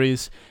World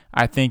Series.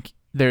 I think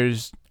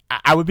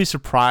I would be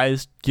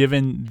surprised,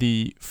 given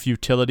the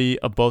futility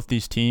of both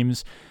these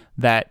teams,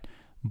 that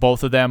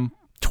both of them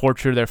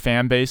torture their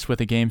fan base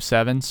with a Game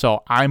 7.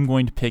 So I'm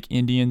going to pick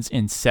Indians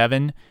in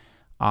 7.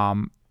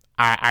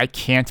 I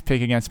can't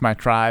pick against my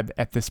Tribe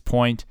at this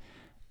point.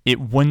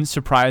 It wouldn't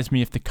surprise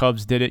me if the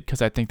Cubs did it,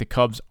 because I think the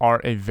Cubs are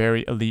a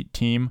very elite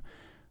team.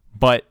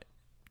 But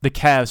the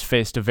Cavs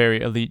faced a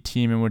very elite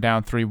team and were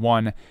down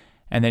 3-1,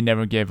 and they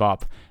never gave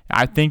up.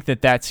 I think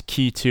that's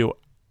key too.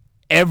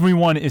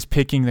 Everyone is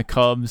picking the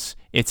Cubs.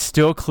 It's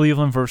still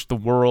Cleveland versus the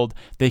world.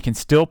 They can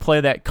still play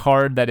that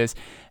card that has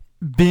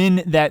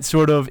been that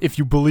sort of, if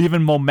you believe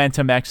in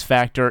momentum X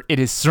factor, it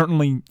is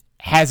certainly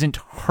hasn't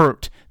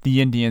hurt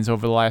the Indians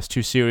over the last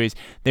 2 series.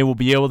 They will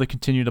be able to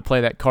continue to play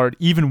that card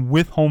even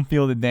with home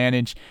field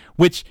advantage,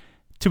 which,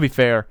 to be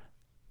fair,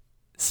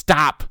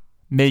 stop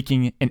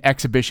making an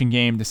exhibition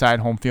game decide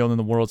home field in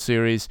the World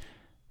Series.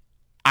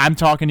 I'm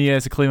talking to you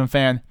as a Cleveland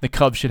fan. The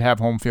Cubs should have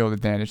home field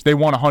advantage. They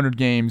won 100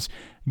 games.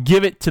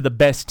 Give it to the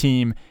best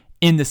team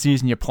in the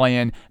season you play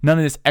in. None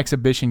of this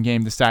exhibition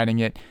game deciding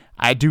it.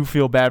 I do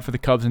feel bad for the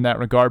Cubs in that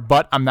regard,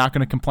 but I'm not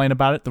going to complain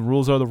about it. The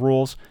rules are the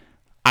rules.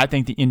 I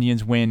think the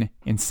Indians win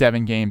in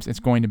 7 games.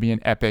 It's going to be an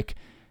epic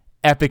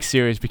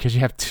series because you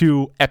have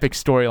 2 epic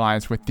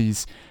storylines with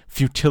these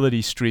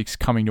futility streaks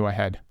coming to a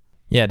head.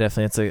 Yeah,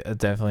 definitely. It's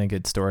definitely a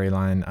good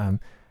storyline.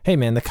 Hey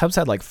man, the Cubs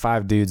had like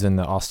 5 dudes in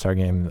the All-Star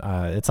game.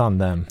 It's on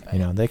them.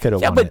 They could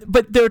have won it.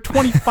 But there are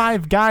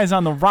 25 guys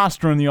on the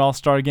roster in the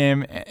All-Star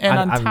game, and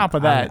on top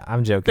of that,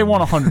 I'm joking. They won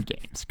 100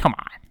 games. Come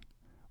on,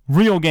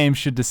 real games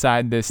should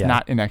decide this,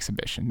 not an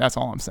exhibition. That's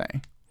all I'm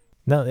saying.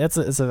 No, it's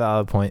a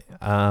valid point.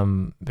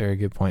 Very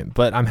good point.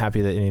 But I'm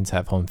happy that Indians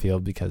have home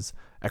field because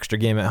extra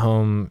game at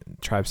home.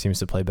 Tribe seems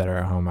to play better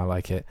at home. I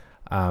like it.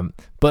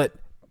 But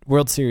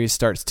World Series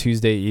starts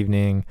Tuesday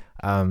evening.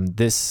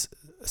 This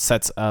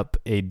sets up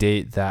a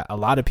date that a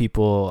lot of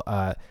people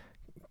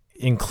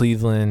in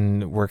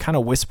Cleveland were kind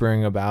of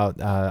whispering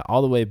about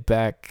all the way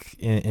back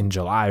in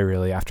July,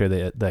 really, after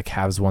the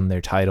Cavs won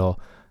their title.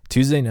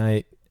 Tuesday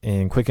night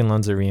in Quicken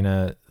Loans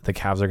Arena, the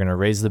Cavs are going to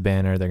raise the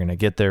banner. They're going to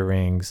get their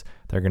rings.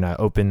 They're going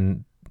to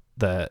open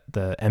the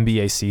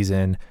NBA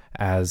season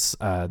as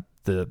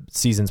the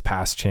season's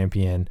past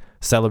champion,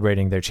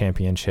 celebrating their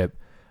championship.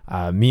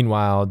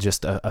 Meanwhile,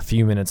 just a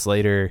few minutes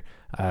later,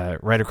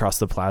 right across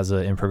the plaza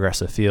in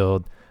Progressive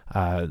Field,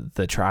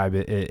 the Tribe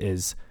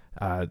is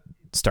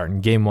starting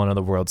Game 1 of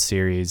the World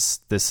Series.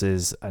 This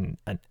is an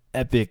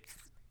epic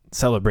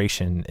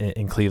celebration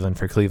in Cleveland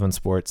for Cleveland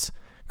sports.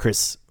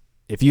 Chris,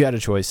 if you had a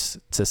choice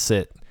to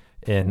sit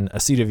in a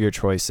seat of your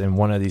choice in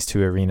one of these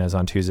two arenas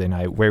on Tuesday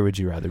night, where would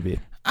you rather be?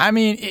 I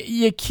mean,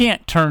 you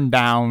can't turn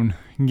down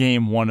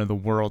Game 1 of the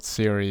World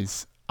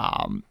Series.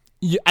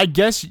 I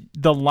guess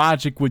the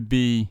logic would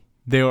be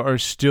there are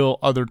still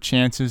other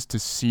chances to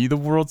see the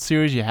World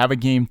Series. You have a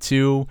Game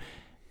 2.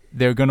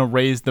 They're going to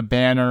raise the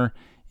banner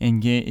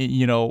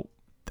in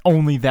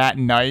only that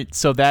night,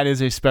 so that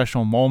is a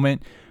special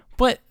moment.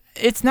 But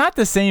it's not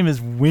the same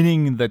as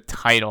winning the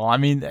title. I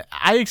mean,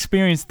 I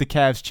experienced the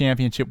Cavs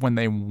championship when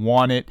they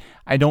won it.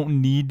 I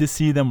don't need to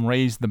see them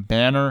raise the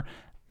banner.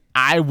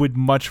 I would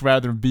much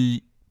rather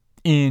be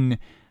in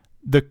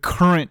the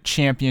current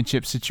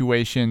championship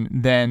situation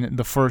than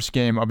the first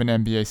game of an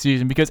NBA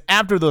season, because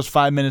after those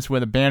 5 minutes where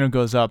the banner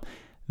goes up,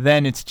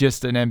 then it's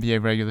just an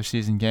NBA regular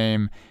season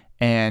game.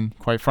 And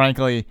quite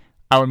frankly,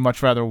 I would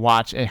much rather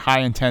watch a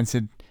high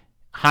intensity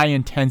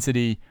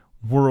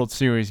World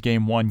Series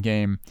game one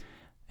game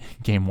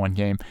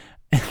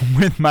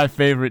with my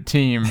favorite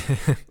team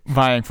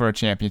vying for a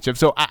championship.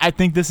 So I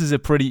think this is a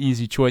pretty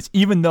easy choice,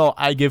 even though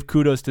I give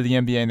kudos to the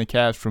NBA and the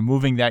Cavs for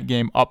moving that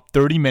game up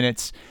 30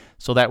 minutes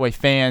so that way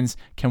fans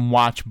can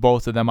watch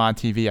both of them on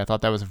TV. I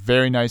thought that was a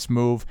very nice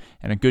move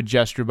and a good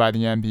gesture by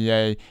the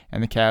NBA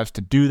and the Cavs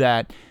to do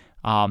that,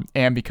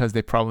 and because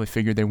they probably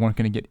figured they weren't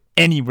going to get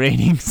any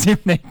ratings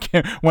if they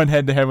went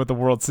head-to-head with the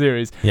World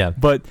Series. Yeah.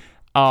 But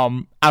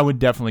I would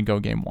definitely go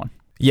Game 1.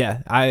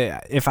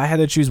 Yeah, if I had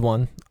to choose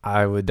one,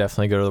 I would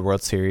definitely go to the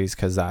World Series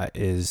because that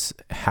is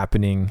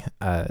happening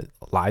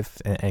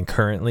live and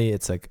currently.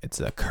 It's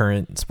a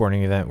current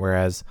sporting event,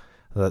 whereas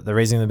the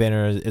raising the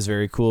banner is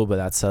very cool, but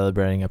that's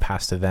celebrating a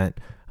past event.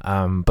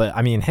 But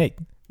I mean, hey,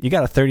 you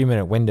got a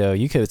 30-minute window.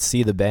 You could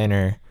see the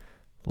banner,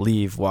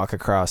 leave, walk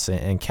across,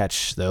 and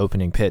catch the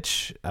opening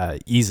pitch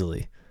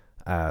easily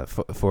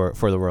for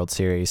the World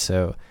Series.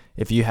 So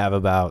if you have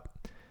about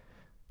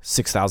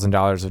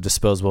 $6,000 of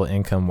disposable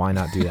income, why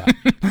not do that?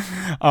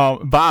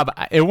 Bob,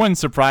 it wouldn't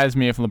surprise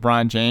me if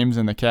LeBron James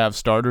and the Cavs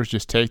starters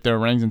just take their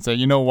rings and say,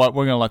 you know what,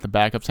 we're going to let the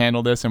backups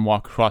handle this and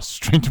walk across the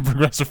street to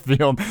Progressive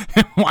Field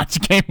and watch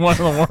Game 1 of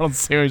the World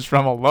Series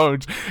from a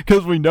loge,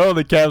 because we know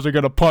the Cavs are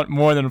going to punt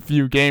more than a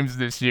few games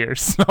this year.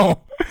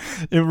 So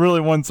it really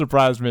wouldn't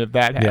surprise me if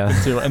that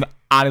happened too. And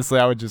honestly,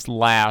 I would just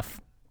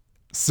laugh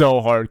so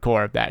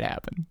hardcore if that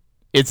happened.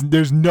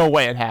 There's no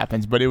way it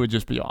happens, but it would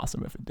just be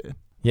awesome if it did.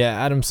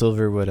 Yeah, Adam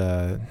Silver would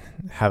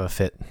have a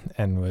fit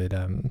and would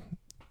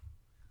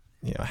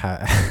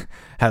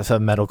have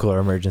some medical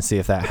emergency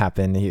if that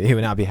happened. He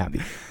would not be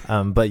happy.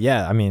 But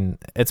yeah, I mean,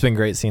 it's been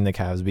great seeing the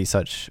Cavs be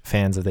such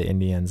fans of the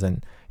Indians,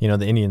 and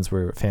the Indians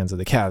were fans of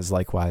the Cavs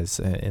likewise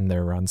in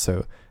their run.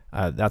 So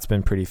that's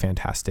been pretty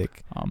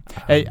fantastic.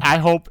 Hey, I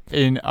hope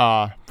in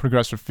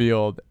Progressive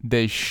Field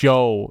they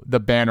show the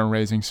banner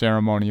raising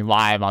ceremony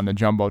live on the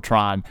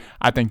Jumbotron.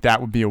 I think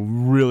that would be a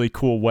really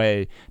cool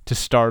way to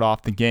start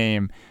off the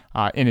game,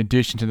 in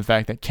addition to the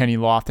fact that Kenny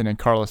Lofton and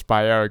Carlos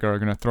Baerga are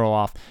going to throw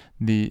off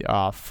the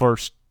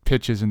first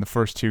pitches in the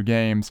first two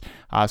games.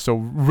 So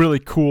really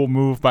cool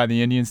move by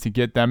the Indians to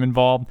get them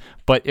involved.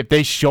 But if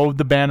they showed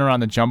the banner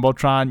on the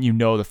Jumbotron,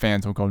 the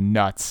fans will go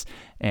nuts.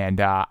 And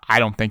I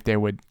don't think they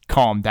would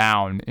calm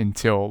down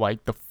until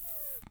like the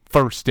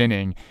first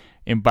inning.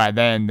 And by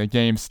then the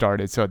game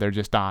started. So they're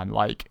just on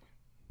like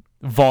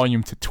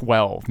volume to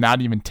 12,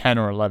 not even 10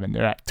 or 11.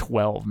 They're at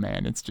 12,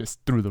 man. It's just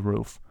through the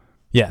roof.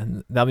 Yeah,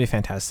 that'll be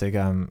fantastic.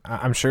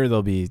 I'm sure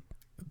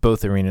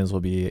both arenas will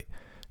be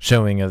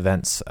showing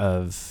events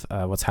of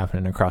what's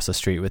happening across the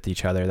street with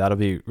each other. That'll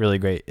be really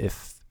great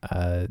if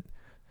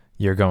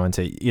you're going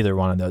to either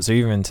one of those, or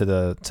even to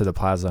the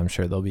plaza. I'm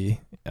sure they'll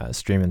be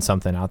streaming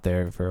something out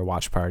there for a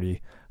watch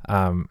party.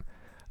 All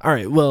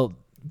right, well,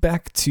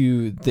 back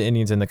to the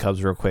Indians and the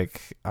Cubs real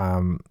quick.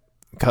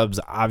 Cubs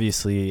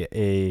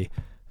obviously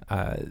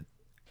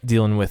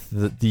dealing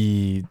with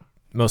the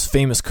most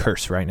famous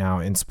curse right now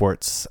in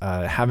sports.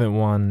 Haven't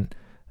won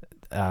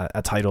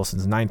a title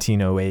since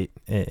 1908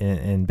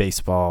 in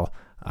baseball,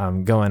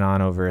 going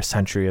on over a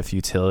century of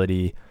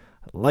futility.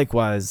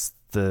 Likewise,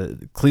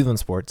 the Cleveland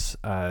sports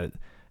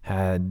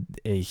had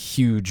a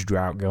huge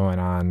drought going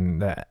on.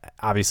 That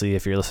obviously,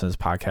 if you're listening to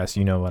this podcast,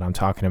 you know what I'm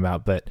talking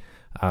about. But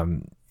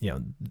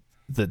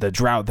the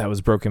drought that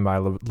was broken by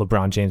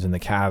LeBron James and the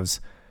Cavs,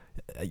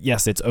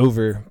 yes, it's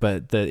over.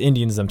 But the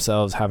Indians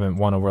themselves haven't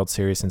won a World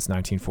Series since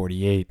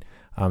 1948.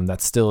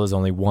 That still is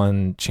only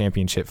one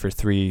championship for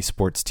three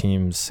sports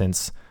teams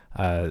since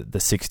the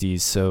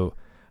 60s. So,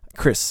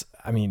 Chris,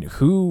 I mean,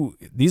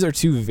 these are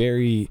two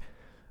very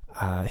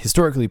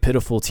historically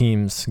pitiful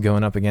teams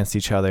going up against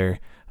each other,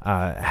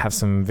 have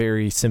some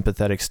very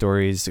sympathetic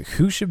stories.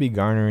 Who should be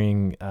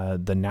garnering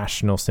the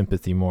national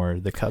sympathy more,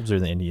 the Cubs or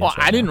the Indians? Well,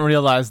 I didn't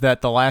realize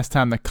that the last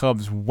time the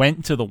Cubs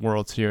went to the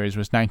World Series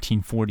was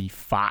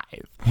 1945,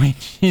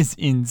 which is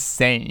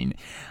insane.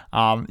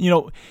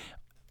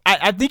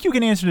 I think you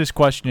can answer this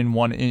question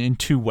in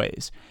two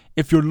ways.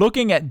 If you're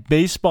looking at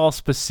baseball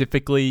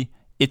specifically,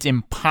 it's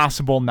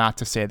impossible not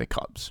to say the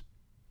Cubs.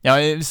 Now,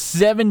 it was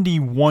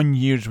 71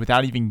 years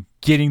without even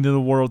getting to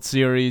the World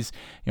Series.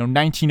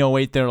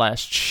 1908, their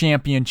last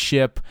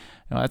championship.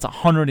 That's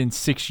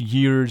 106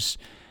 years.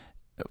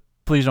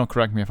 Please don't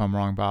correct me if I'm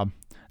wrong, Bob.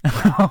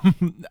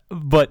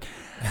 But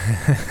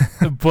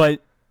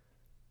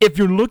if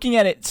you're looking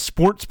at it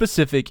sport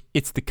specific,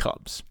 it's the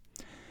Cubs.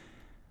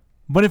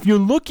 But if you're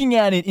looking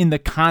at it in the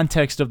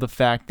context of the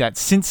fact that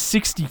since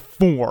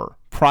 64,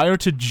 prior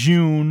to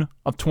June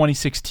of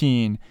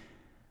 2016,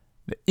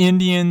 the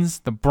Indians,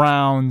 the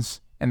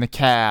Browns, and the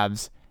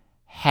Cavs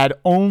had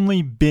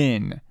only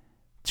been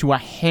to a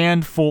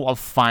handful of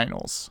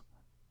finals.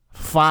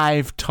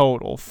 5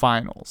 total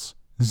finals.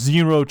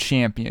 0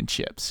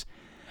 championships.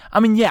 I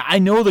mean, yeah, I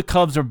know the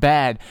Cubs are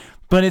bad,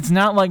 but it's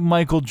not like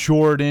Michael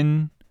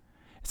Jordan.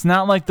 It's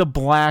not like the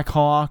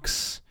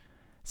Blackhawks.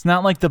 It's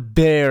not like the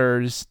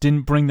Bears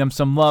didn't bring them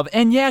some love.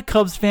 And yeah,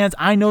 Cubs fans,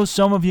 I know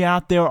some of you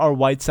out there are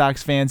White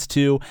Sox fans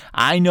too.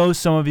 I know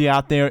some of you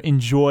out there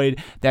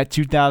enjoyed that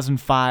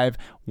 2005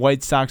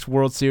 White Sox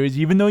World Series,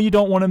 even though you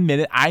don't want to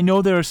admit it. I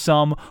know there are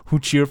some who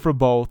cheer for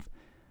both.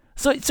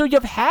 So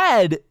you've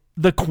had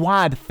the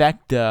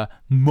quadfecta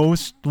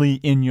mostly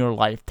in your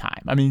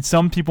lifetime. I mean,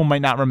 some people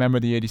might not remember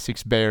the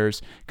 86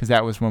 Bears because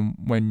that was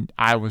when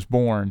I was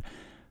born.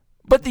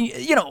 But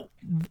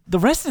the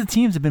rest of the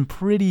teams have been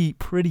pretty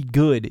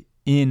good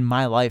in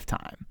my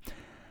lifetime.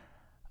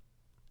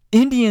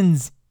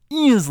 Indians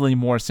easily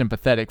more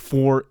sympathetic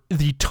for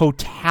the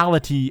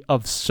totality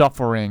of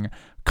suffering.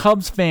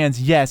 Cubs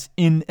fans, yes,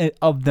 in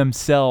of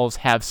themselves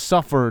have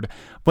suffered,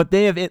 but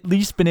they have at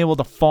least been able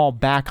to fall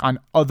back on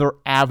other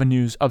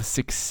avenues of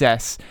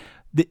success.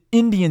 The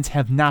Indians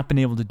have not been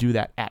able to do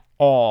that at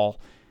all.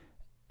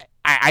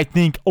 I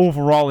think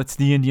overall it's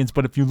the Indians,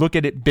 but if you look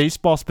at it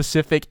baseball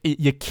specific,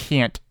 you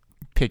can't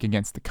pick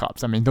against the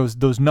Cubs. I mean,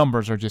 those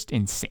numbers are just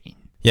insane.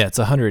 Yeah, it's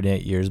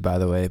 108 years, by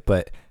the way,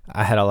 but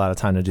I had a lot of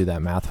time to do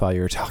that math while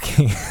you were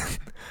talking.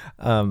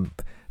 I'm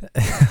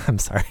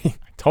sorry. I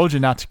told you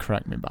not to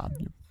correct me, Bob.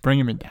 You're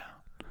bringing me down.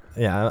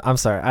 Yeah, I'm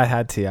sorry. I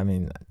had to. I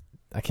mean,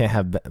 I can't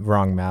have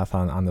wrong math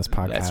on this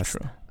podcast. That's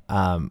true.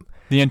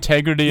 The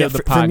integrity of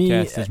the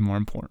podcast is more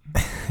important.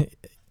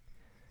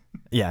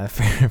 Yeah,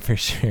 for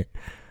sure.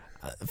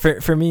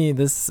 For me,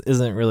 this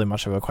isn't really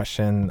much of a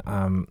question.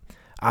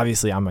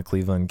 Obviously, I'm a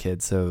Cleveland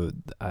kid, so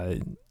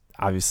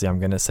obviously I'm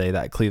going to say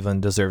that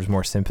Cleveland deserves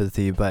more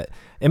sympathy. But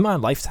in my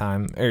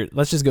lifetime, or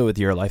let's just go with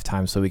your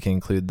lifetime so we can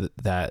include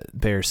that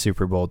Bears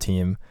Super Bowl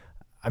team.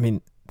 I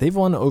mean, they've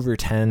won over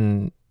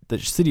 10. The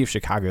city of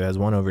Chicago has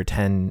won over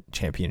 10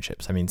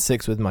 championships. I mean,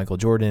 6 with Michael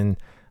Jordan,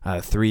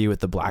 3 with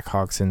the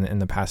Blackhawks in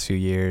the past few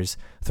years,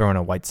 throwing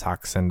a White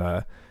Sox and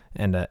a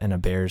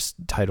Bears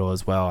title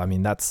as well. I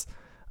mean, that's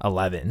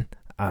 11.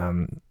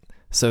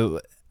 So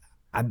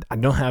I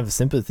don't have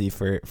sympathy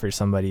for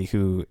somebody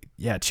who,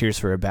 cheers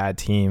for a bad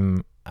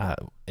team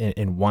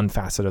in one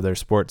facet of their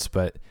sports,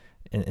 but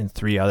in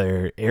 3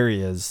 other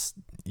areas,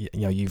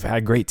 you've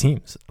had great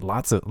teams,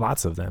 lots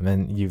of them,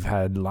 and you've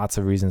had lots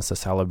of reasons to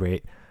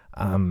celebrate.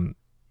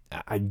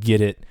 I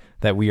get it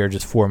that we are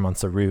just 4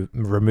 months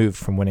removed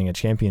from winning a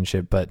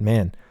championship, but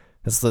man,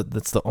 that's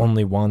the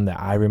only one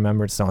that I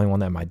remember. It's the only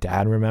one that my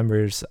dad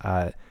remembers.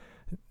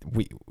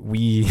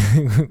 We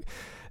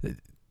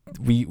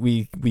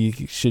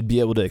should be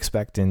able to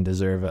expect and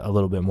deserve a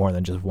little bit more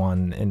than just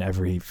one in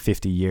every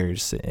 50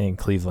 years in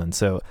Cleveland.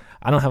 So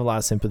I don't have a lot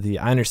of sympathy.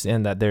 I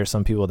understand that there are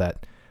some people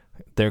that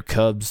they're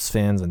Cubs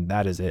fans and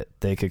that is it.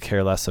 They could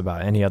care less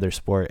about any other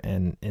sport.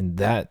 And in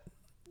that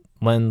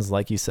lens,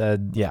 like you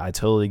said, yeah, I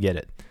totally get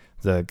it.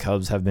 The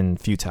Cubs have been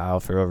futile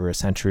for over a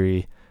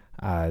century.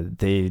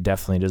 They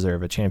definitely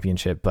deserve a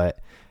championship, but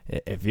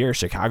if you're a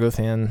Chicago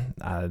fan,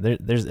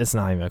 it's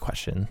not even a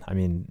question. I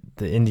mean,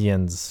 the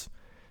Indians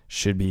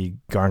should be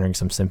garnering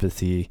some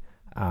sympathy.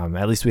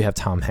 At least we have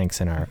Tom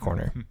Hanks in our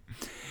corner.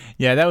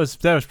 Yeah, that was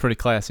pretty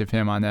classy of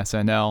him on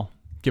SNL.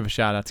 Give a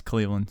shout out to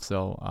Cleveland.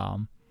 So,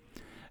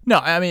 no,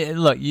 I mean,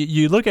 look,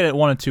 you look at it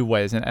one of two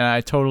ways, and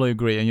I totally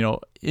agree.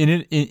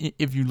 And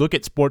if you look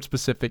at sports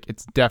specific,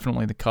 it's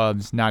definitely the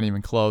Cubs. Not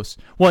even close.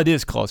 Well, it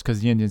is close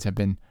because the Indians have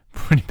been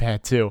pretty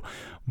bad too,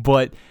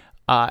 but.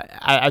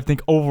 I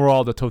think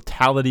overall the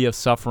totality of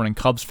suffering,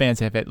 Cubs fans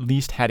have at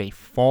least had a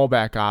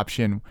fallback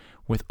option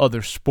with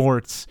other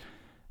sports.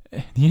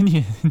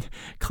 The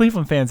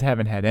Cleveland fans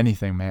haven't had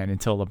anything, man,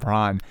 until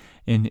LeBron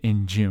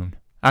in June.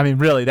 I mean,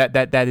 really,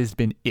 that has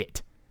been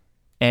it.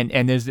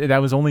 And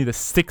that was only the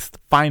 6th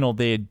final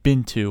they had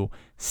been to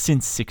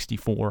since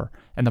 '64,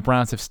 and the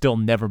Browns have still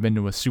never been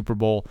to a Super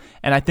Bowl.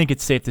 And I think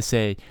it's safe to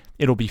say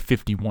it'll be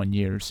 51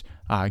 years,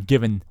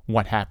 given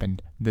what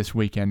happened this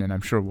weekend, and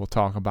I'm sure we'll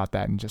talk about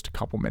that in just a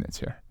couple minutes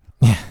here.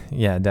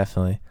 Yeah,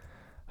 definitely.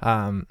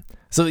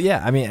 So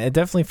yeah, I mean, it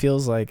definitely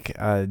feels like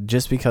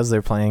just because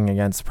they're playing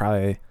against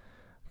probably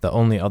the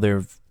only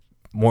other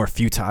more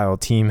futile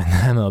team in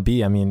the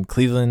MLB, I mean,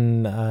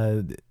 Cleveland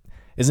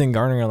isn't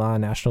garnering a lot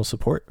of national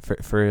support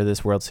for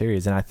this World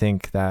Series, and I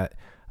think that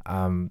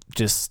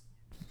just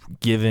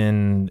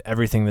given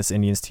everything this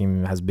Indians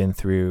team has been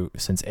through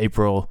since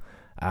April,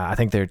 I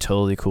think they're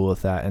totally cool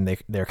with that, and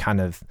they're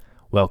kind of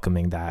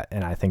welcoming that,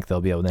 and I think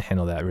they'll be able to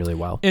handle that really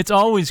well. It's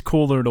always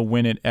cooler to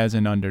win it as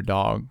an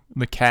underdog.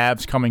 The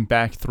Cavs coming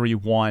back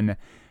 3-1.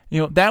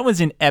 That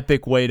was an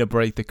epic way to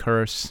break the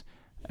curse.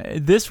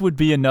 This would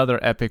be another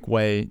epic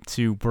way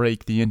to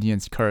break the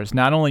Indians' curse.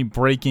 Not only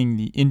breaking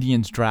the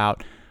Indians'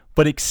 drought,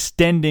 but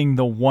extending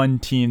the one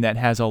team that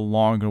has a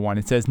longer one.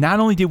 It says, not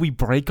only did we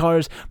break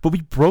ours, but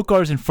we broke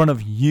ours in front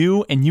of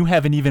you, and you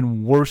have an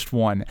even worse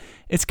one.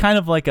 It's kind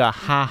of like a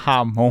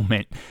ha-ha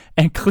moment,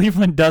 and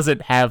Cleveland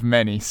doesn't have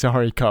many.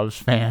 Sorry, Cubs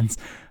fans.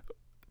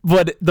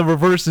 But the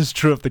reverse is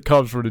true if the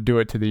Cubs were to do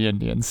it to the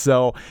Indians.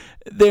 So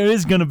there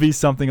is going to be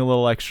something a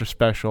little extra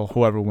special,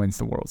 whoever wins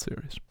the World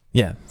Series.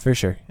 Yeah, for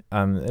sure.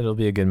 It'll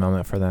be a good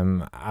moment for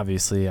them.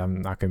 Obviously,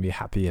 I'm not going to be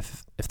happy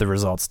if the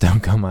results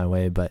don't go my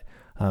way, but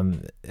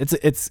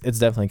it's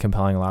definitely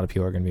compelling. A lot of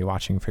people are going to be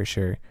watching for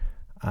sure.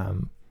 All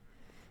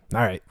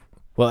right.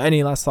 Well,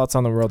 any last thoughts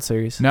on the World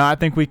Series? No, I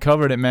think we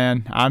covered it,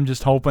 man. I'm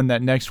just hoping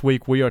that next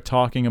week we are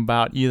talking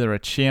about either a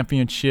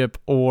championship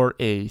or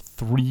a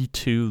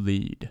 3-2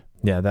 lead.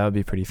 Yeah, that would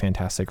be pretty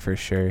fantastic for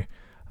sure.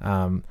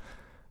 All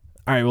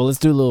right, well, let's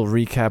do a little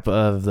recap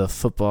of the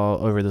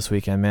football over this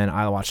weekend, man.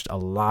 I watched a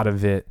lot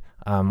of it.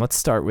 Let's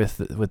start with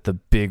the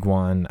big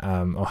one.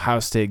 Ohio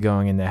State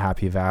going into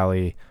Happy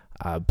Valley,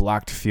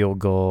 blocked field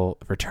goal,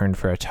 returned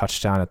for a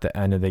touchdown at the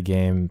end of the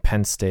game.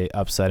 Penn State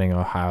upsetting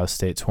Ohio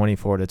State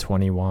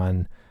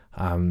 24-21.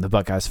 The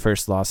Buckeyes'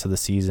 first loss of the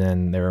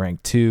season. They were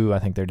ranked 2. I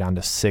think they're down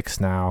to 6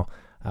 now.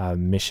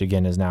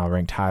 Michigan is now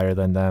ranked higher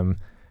than them.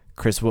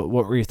 Chris, what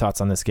were your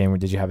thoughts on this game? Or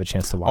did you have a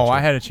chance to watch it? I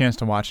had a chance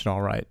to watch it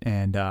all right,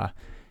 and I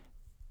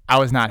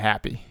was not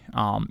happy.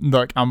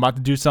 Look, I'm about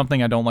to do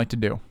something I don't like to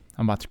do.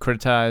 I'm about to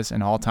criticize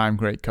an all-time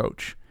great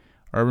coach.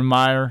 Urban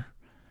Meyer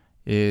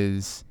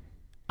is,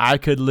 I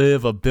could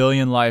live a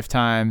billion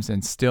lifetimes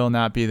and still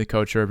not be the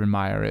coach Urban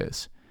Meyer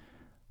is.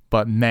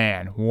 But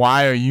man,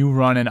 why are you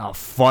running a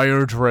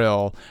fire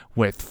drill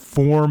with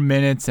 4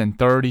 minutes and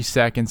 30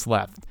 seconds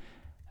left?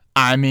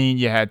 I mean,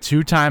 you had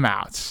 2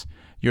 timeouts.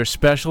 Your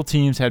special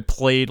teams had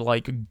played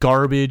like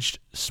garbage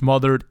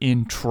smothered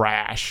in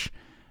trash.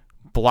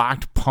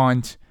 Blocked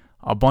punt,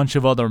 a bunch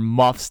of other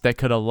muffs that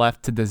could have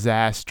left to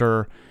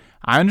disaster.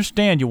 I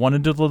understand you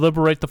wanted to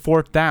deliberate the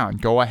 4th down.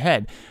 Go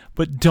ahead.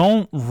 But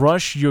don't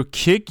rush your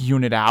kick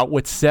unit out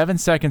with 7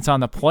 seconds on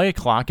the play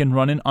clock and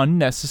run an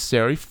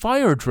unnecessary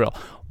fire drill.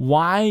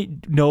 Why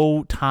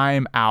no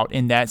timeout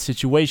in that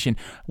situation?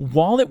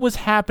 While it was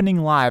happening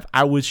live,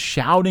 I was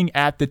shouting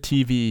at the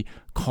TV,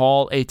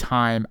 call a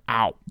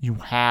timeout. You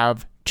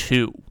have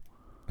 2.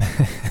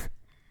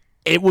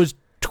 It was...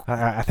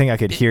 I think I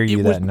could hear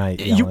you that night.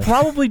 You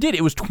probably did.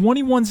 It was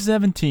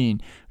 21-17.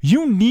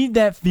 You need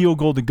that field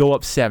goal to go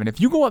up 7.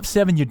 If you go up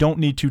 7, you don't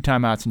need 2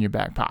 timeouts in your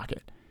back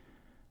pocket.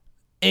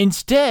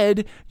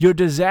 Instead, your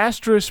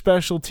disastrous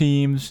special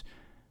teams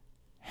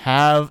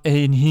have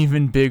an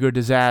even bigger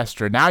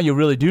disaster. Now you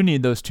really do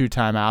need those 2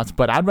 timeouts,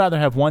 but I'd rather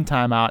have 1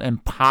 timeout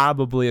and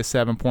probably a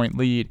 7-point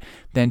lead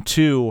than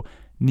 2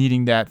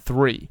 needing that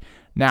 3.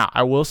 Now,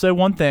 I will say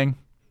one thing.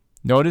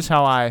 Notice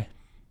how I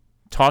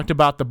talked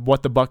about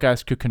what the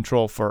Buckeyes could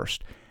control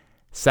first.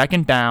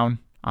 2nd down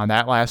on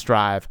that last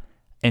drive,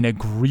 an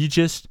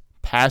egregious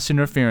pass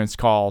interference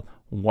call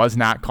was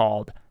not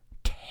called.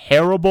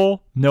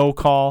 Terrible no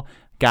call.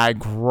 Guy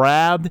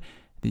grabbed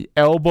the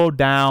elbow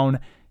down,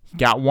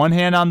 got one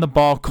hand on the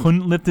ball,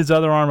 couldn't lift his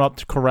other arm up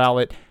to corral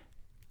it.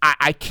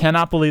 I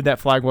cannot believe that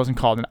flag wasn't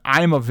called. And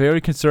I am a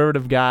very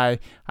conservative guy.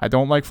 I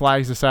don't like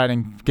flags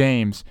deciding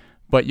games.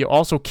 But you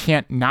also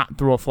can't not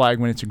throw a flag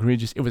when it's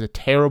egregious. It was a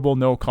terrible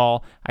no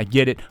call. I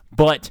get it.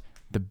 But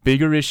the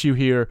bigger issue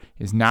here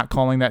is not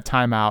calling that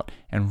timeout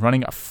and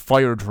running a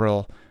fire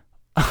drill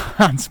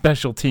on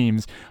special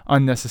teams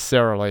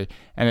unnecessarily.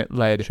 And it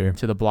led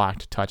to the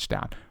blocked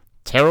touchdown.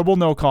 Terrible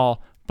no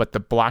call, but the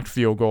blocked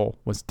field goal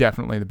was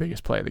definitely the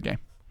biggest play of the game.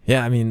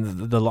 Yeah, I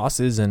mean, the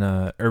losses in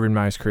Urban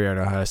Meyer's career at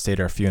Ohio State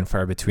are few and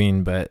far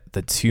between, but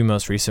the 2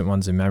 most recent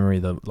ones in memory,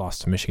 the loss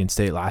to Michigan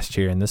State last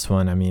year and this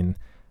one, I mean,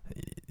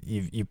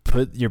 you're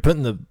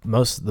putting the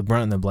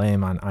brunt and the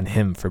blame on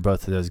him for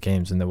both of those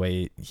games and the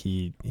way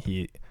he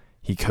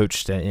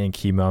coached in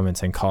key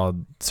moments and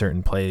called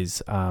certain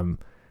plays.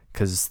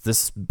 Because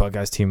this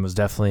Buckeyes team was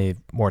definitely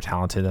more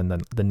talented than the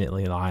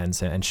Nittany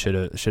Lions and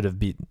should have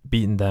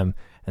beaten them.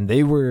 And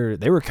they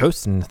were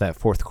coasting into that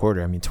 4th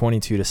quarter. I mean,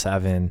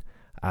 22-7.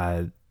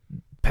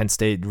 Penn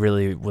State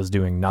really was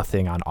doing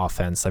nothing on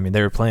offense. I mean,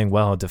 they were playing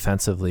well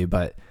defensively,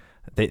 but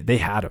they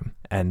had them,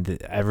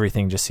 and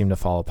everything just seemed to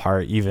fall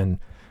apart. Even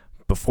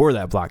before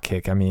that block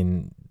kick, I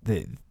mean,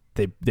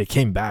 they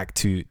came back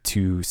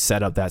to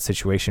set up that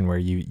situation where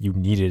you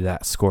needed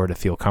that score to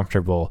feel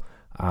comfortable.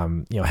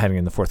 Heading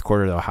in the 4th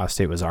quarter, though, Ohio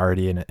State was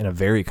already in a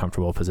very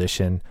comfortable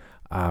position.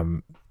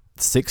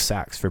 6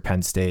 sacks for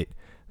Penn State.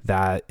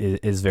 That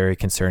is very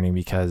concerning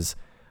because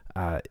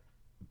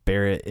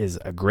Barrett is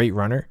a great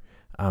runner,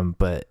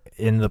 but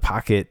in the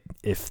pocket,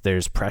 if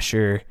there's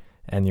pressure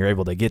and you're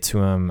able to get to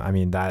him, I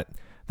mean, that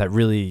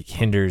really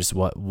hinders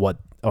what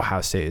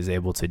Ohio State is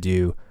able to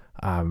do.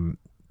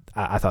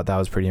 I thought that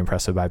was pretty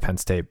impressive by Penn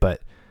State,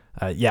 but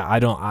I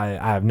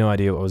have no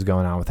idea what was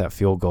going on with that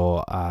field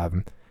goal.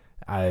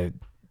 I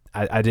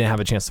didn't have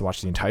a chance to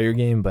watch the entire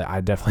game, but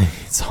I definitely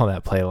saw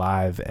that play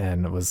live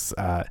and was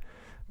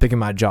picking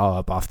my jaw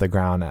up off the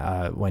ground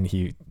when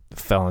he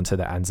fell into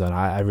the end zone.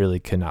 I really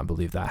could not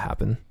believe that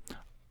happened.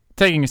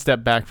 Taking a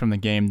step back from the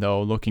game,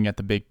 though, looking at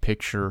the big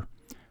picture,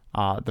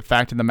 the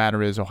fact of the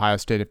matter is Ohio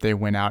State, if they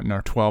win out and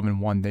are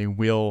 12-1, they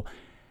will,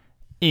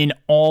 in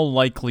all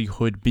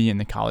likelihood, be in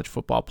the college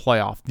football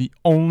playoff. The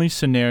only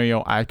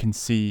scenario I can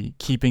see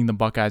keeping the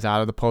Buckeyes out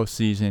of the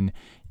postseason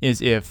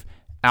is if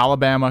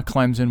Alabama,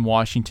 Clemson,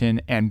 Washington,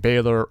 and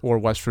Baylor or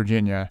West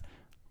Virginia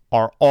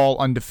are all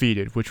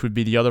undefeated, which would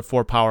be the other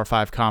 4 Power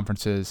 5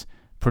 conferences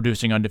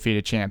producing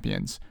undefeated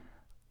champions.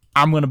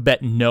 I'm going to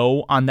bet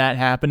no on that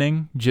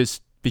happening,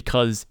 just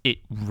because it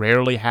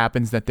rarely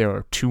happens that there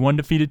are 2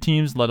 undefeated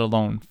teams, let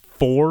alone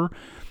 4.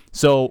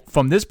 So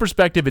from this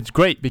perspective, it's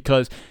great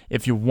because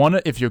if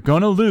you're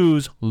gonna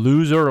lose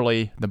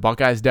early. The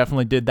Buckeyes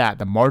definitely did that.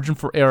 The margin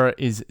for error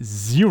is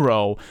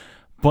 0.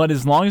 But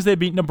as long as they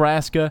beat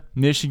Nebraska,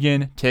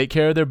 Michigan, take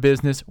care of their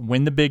business,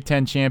 win the Big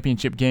Ten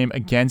championship game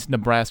against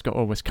Nebraska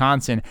or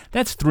Wisconsin,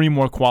 that's 3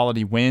 more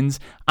quality wins.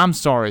 I'm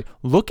sorry.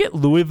 Look at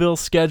Louisville's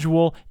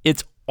schedule.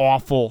 It's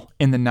awful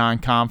in the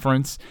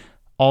non-conference.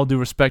 All due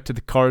respect to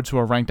the Cards, who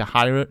are ranked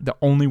higher, the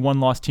only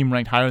one-loss team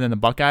ranked higher than the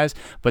Buckeyes.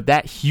 But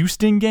that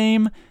Houston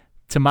game,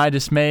 to my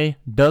dismay,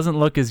 doesn't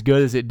look as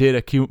good as it did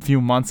a few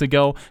months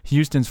ago.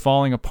 Houston's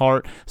falling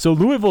apart. So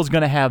Louisville's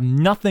going to have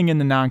nothing in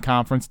the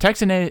non-conference.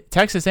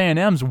 Texas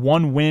A&M's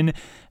 1 win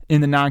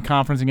in the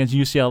non-conference against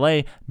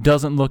UCLA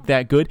doesn't look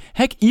that good.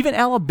 Heck, even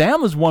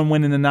Alabama's 1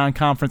 win in the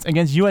non-conference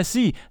against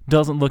USC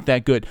doesn't look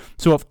that good.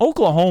 So if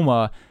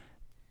Oklahoma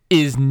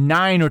is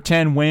 9 or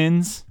 10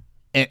 wins,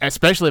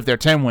 especially if they're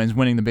 10 wins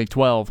winning the Big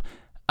 12,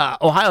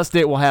 Ohio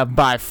State will have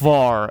by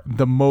far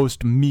the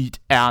most meat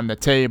on the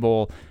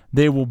table.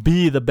 They will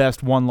be the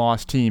best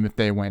one-loss team if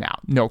they win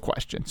out, no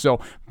question. So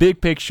big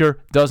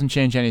picture, doesn't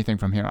change anything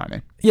from here on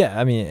in. Yeah,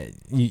 I mean,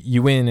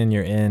 you win and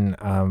you're in.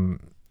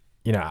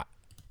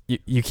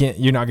 You can't.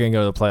 You're not going to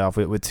go to the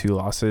playoff with 2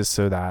 losses,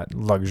 so that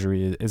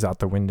luxury is out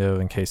the window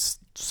in case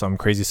some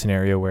crazy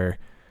scenario where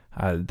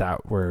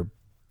that were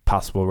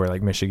possible, where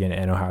like Michigan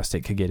and Ohio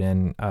State could get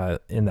in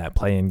that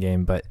play-in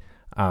game. But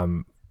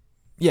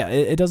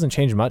it doesn't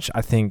change much.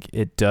 I think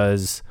it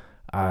does.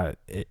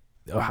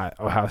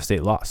 Ohio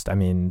State lost. I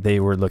mean, they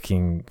were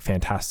looking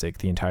fantastic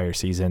the entire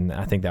season.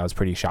 I think that was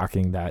pretty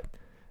shocking that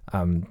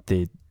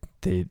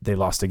they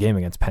lost a game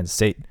against Penn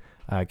State,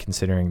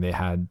 considering they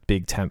had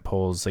big tent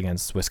poles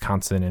against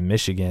Wisconsin and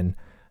Michigan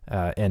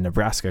and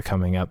Nebraska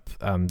coming up.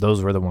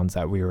 Those were the ones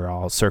that we were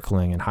all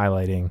circling and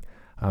highlighting.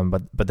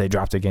 But they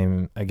dropped a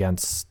game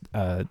against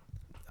an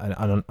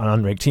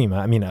unranked team.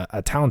 I mean,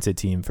 a talented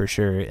team for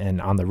sure, and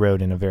on the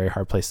road in a very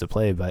hard place to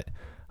play. But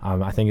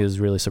I think it was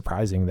really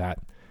surprising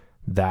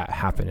that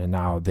happened, and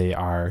now they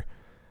are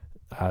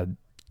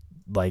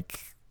like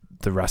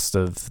the rest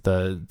of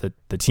the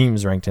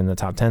teams ranked in the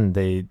top 10.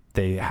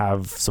 They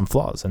have some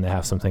flaws and they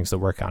have some things to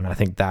work on. I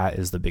think that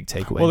is the big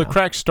takeaway. Well, the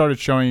cracks started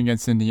showing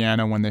against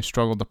Indiana when they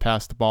struggled to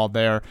pass the ball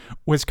there.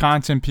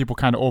 Wisconsin, people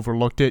kind of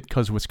overlooked it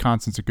because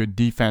Wisconsin's a good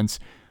defense,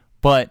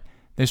 but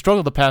they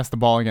struggled to pass the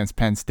ball against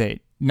Penn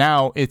State.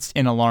 Now it's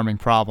an alarming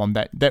problem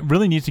that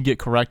really needs to get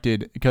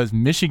corrected, because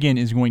Michigan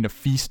is going to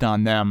feast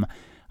on them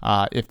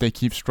if they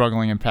keep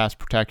struggling in pass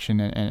protection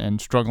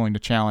and struggling to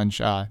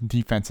challenge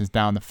defenses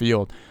down the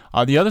field.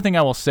 The other thing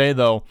I will say,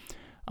 though,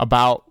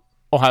 about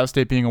Ohio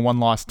State being a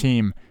one-loss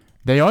team,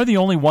 they are the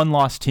only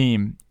one-loss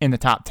team in the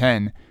top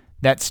 10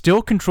 that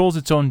still controls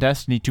its own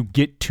destiny to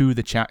get to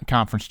the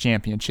conference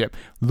championship.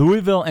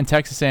 Louisville and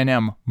Texas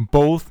A&M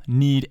both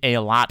need a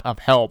lot of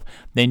help.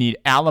 They need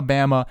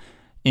Alabama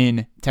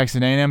in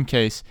Texas A&M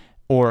case,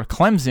 or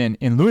Clemson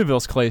in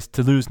Louisville's case,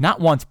 to lose not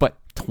once but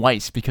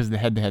twice because of the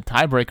head-to-head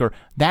tiebreaker.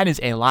 That is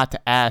a lot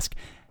to ask.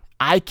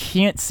 I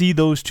can't see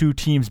those 2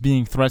 teams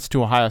being threats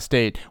to Ohio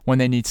State when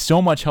they need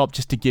so much help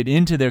just to get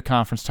into their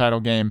conference title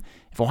game.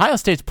 If Ohio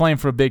State's playing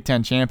for a Big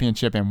Ten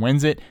championship and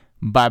wins it,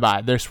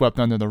 bye-bye. They're swept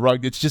under the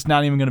rug. It's just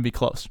not even going to be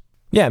close.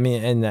 Yeah, I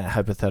mean, in that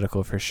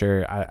hypothetical, for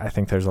sure, I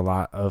think there's a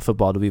lot of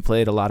football to be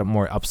played, a lot of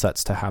more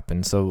upsets to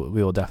happen, so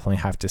we will definitely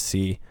have to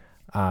see.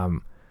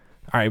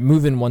 All right,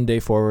 moving one day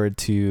forward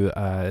to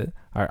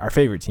our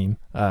favorite team,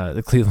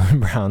 the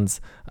Cleveland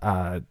Browns,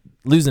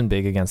 losing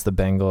big against the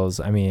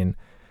Bengals. I mean,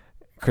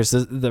 Chris,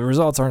 the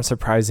results aren't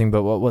surprising,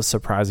 but what was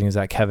surprising is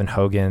that Kevin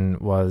Hogan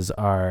was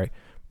our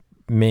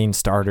main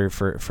starter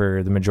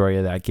for the majority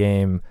of that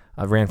game.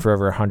 Ran for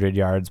over 100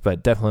 yards,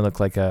 but definitely looked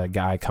like a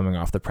guy coming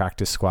off the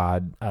practice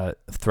squad,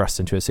 thrust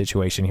into a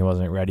situation he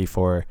wasn't ready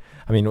for.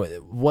 I mean,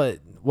 what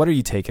are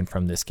you taking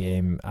from this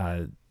game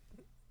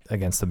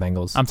against the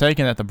Bengals? I'm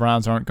taking that the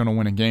Browns aren't going to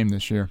win a game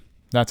this year.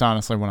 That's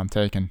honestly what I'm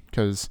taking,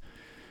 because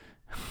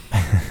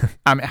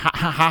I mean,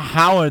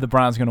 how are the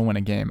Browns going to win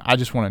a game? I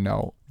just want to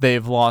know.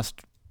 They've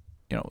lost,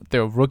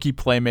 their rookie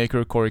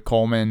playmaker, Corey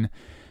Coleman.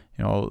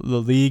 The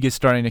league is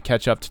starting to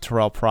catch up to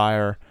Terrell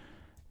Pryor.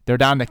 They're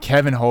down to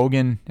Kevin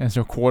Hogan as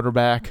their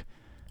quarterback.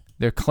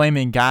 They're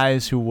claiming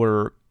guys who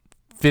were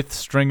fifth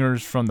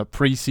stringers from the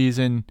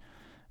preseason.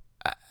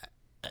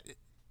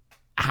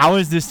 How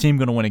is this team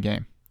going to win a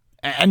game?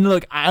 And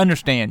look, I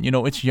understand,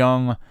 it's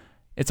young.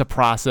 It's a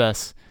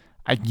process.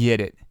 I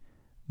get it.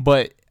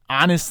 But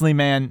honestly,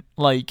 man,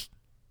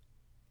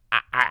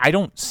 I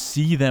don't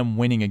see them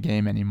winning a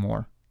game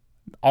anymore.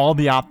 All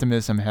the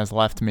optimism has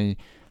left me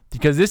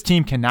because this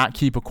team cannot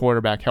keep a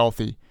quarterback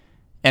healthy.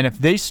 And if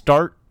they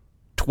start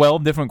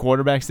 12 different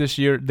quarterbacks this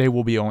year, they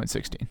will be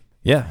 0-16.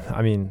 Yeah,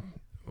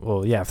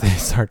 if they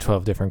start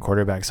 12 different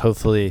quarterbacks,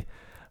 hopefully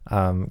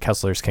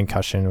Kessler's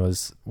concussion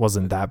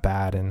wasn't that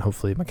bad, and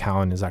hopefully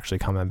McCown is actually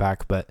coming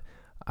back. But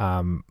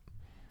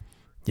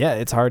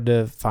it's hard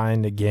to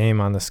find a game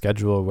on the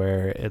schedule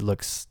where it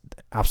looks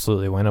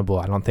absolutely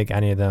winnable. I don't think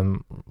any of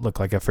them look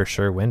like a for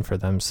sure win for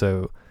them.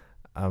 So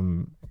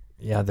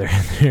they're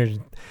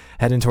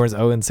heading towards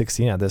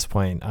 0-16 at this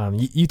point.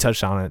 You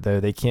touched on it though.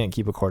 They can't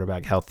keep a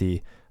quarterback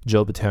healthy.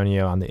 Joe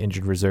Bitonio on the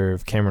injured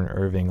reserve. Cameron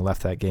Irving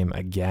left that game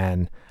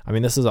again.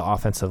 This is an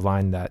offensive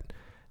line that,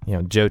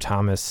 Joe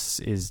Thomas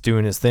is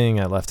doing his thing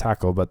at left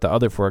tackle, but the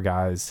other four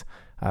guys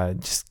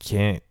just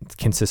can't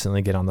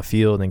consistently get on the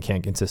field and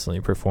can't consistently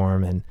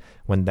perform. And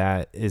when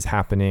that is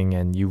happening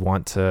and you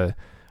want to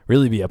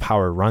really be a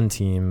power run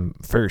team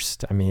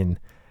first,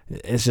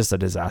 it's just a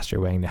disaster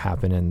waiting to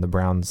happen, and the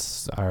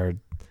Browns are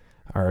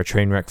a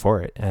train wreck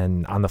for it.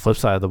 And on the flip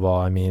side of the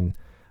ball,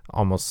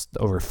 almost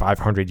over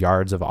 500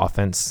 yards of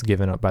offense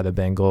given up by the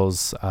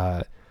Bengals.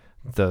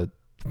 The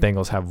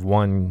Bengals have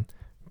one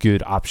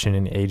good option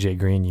in AJ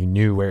Green. You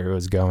knew where it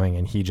was going,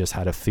 and he just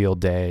had a field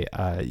day.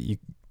 A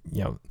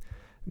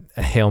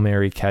Hail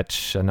Mary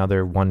catch,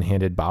 another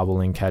one-handed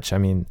bobbling catch.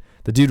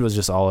 The dude was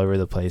just all over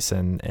the place,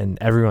 and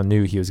everyone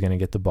knew he was going to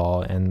get the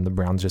ball, and the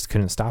Browns just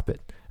couldn't stop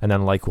it. And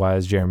then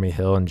likewise, Jeremy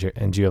Hill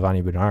and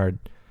Giovanni Bernard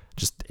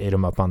just ate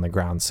him up on the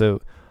ground.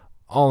 So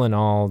all in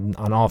all,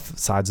 on all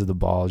sides of the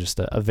ball, just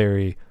a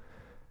very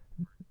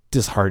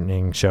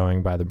disheartening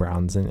showing by the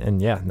Browns.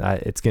 And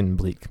it's getting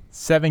bleak.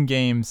 7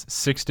 games,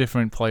 6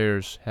 different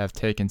players have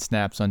taken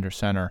snaps under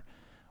center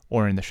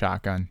or in the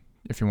shotgun,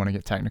 if you want to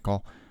get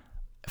technical.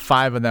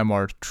 5 of them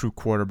are true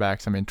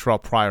quarterbacks. Terrell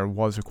Pryor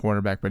was a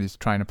quarterback, but he's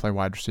trying to play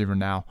wide receiver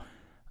now.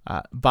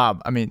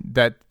 Bob,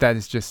 that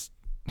is just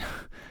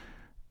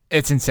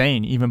it's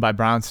insane, even by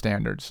Browns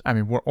standards.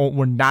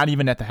 We're not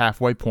even at the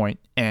halfway point,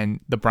 and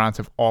the Browns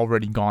have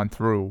already gone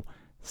through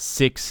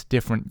 6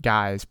 different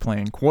guys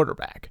playing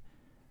quarterback.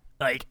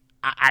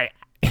 I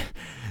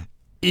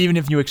even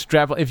if you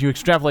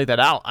extrapolate that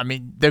out,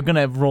 they're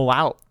gonna roll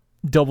out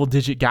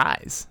double-digit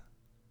guys.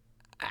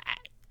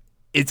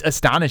 It's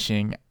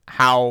astonishing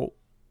how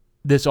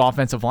this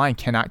offensive line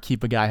cannot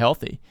keep a guy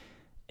healthy.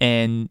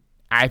 And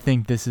I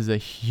think this is a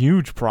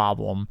huge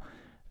problem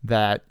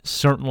that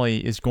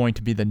certainly is going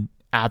to be the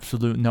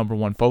absolute number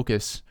one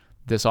focus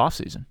this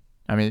offseason.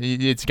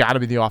 It's got to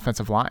be the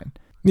offensive line.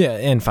 Yeah,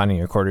 and finding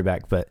your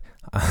quarterback, but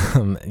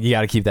you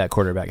got to keep that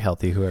quarterback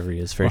healthy, whoever he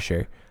is, for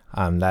sure.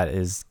 That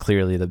is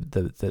clearly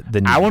the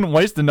need. I wouldn't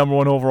waste the number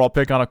one overall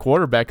pick on a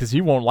quarterback because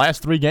he won't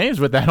last 3 games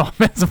with that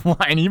offensive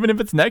line, even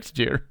if it's next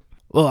year.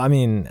 Well,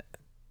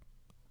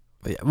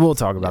 we'll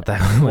talk about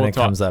that when it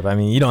comes up.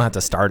 You don't have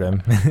to start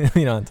him.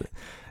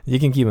 You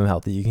can keep him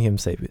healthy. You can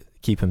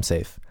keep him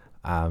safe.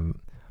 But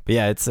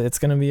yeah, it's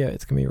gonna be a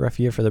rough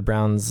year for the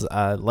Browns,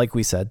 like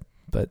we said.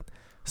 But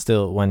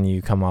still, when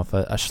you come off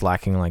a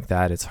shellacking like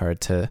that, it's hard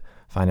to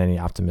find any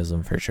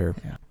optimism for sure.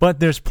 Yeah. But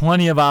there's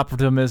plenty of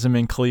optimism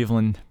in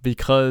Cleveland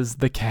because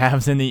the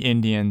Cavs and the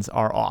Indians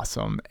are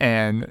awesome,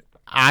 and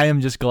I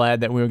am just glad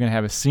that we were going to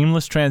have a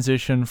seamless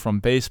transition from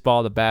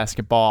baseball to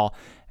basketball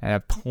and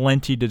have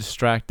plenty to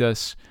distract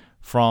us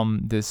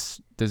from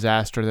this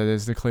disaster that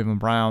is the Cleveland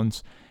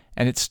Browns.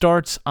 And it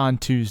starts on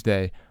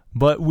Tuesday.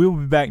 But we'll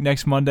be back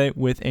next Monday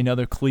with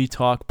another Clee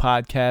Talk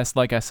podcast.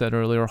 Like I said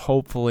earlier,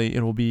 hopefully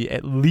it will be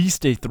at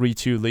least a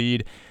 3-2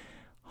 lead.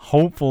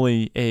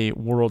 Hopefully a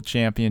world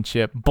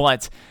championship.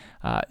 But,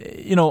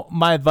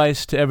 my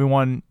advice to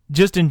everyone,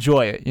 just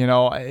enjoy it.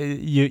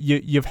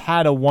 You've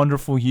had a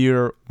wonderful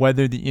year,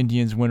 whether the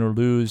Indians win or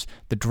lose.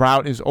 The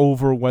drought is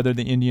over, whether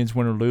the Indians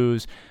win or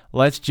lose.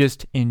 Let's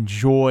just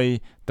enjoy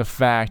the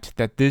fact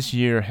that this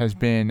year has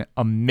been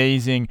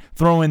amazing.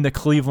 Throw in the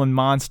Cleveland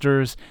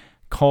Monsters,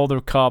 Calder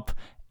Cup,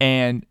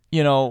 and,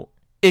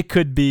 it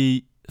could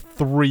be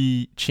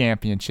 3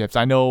 championships.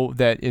 I know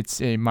that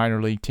it's a minor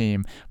league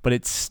team, but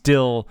it's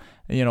still,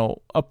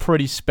 a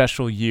pretty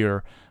special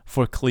year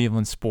for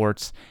Cleveland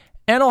sports.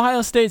 And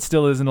Ohio State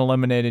still isn't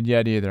eliminated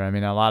yet either.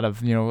 A lot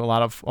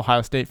of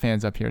Ohio State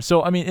fans up here.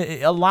 So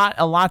a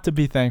lot to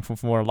be thankful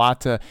for, a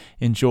lot to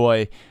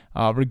enjoy,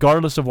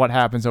 regardless of what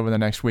happens over the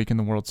next week in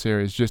the World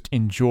Series. Just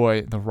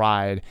enjoy the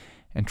ride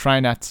and try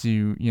not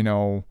to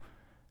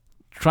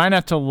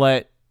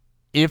let,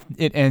 if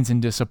it ends in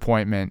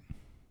disappointment,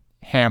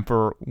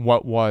 hamper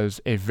what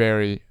was a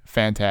very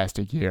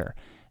fantastic year.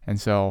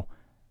 And so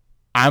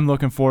I'm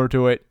looking forward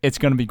to it. It's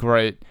going to be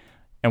great.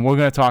 And we're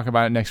going to talk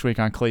about it next week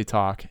on Clee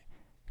Talk.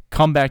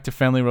 Come back to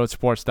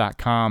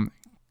FenleyRoadSports.com,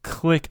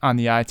 click on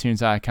the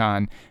iTunes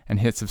icon, and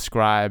hit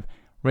subscribe.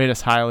 Rate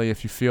us highly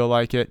if you feel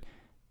like it.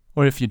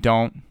 Or if you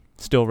don't,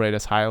 still rate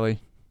us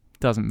highly.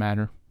 Doesn't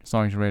matter as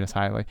long as you rate us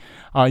highly.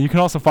 You can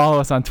also follow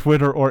us on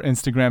Twitter or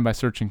Instagram by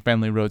searching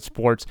Fenley Road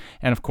Sports.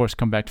 And, of course,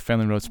 come back to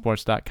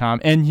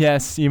FenleyRoadSports.com. And,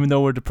 yes, even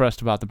though we're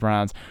depressed about the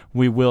Browns,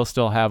 we will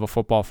still have a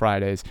Football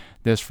Fridays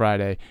this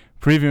Friday,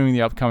 previewing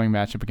the upcoming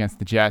matchup against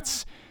the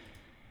Jets.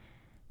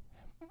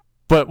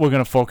 But we're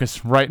going to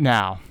focus right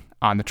now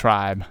on the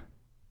Tribe.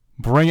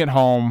 Bring it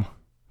home.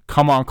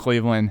 Come on,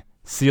 Cleveland.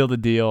 Seal the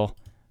deal.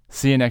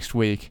 See you next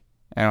week.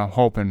 And I'm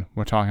hoping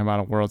we're talking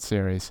about a World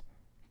Series.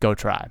 Go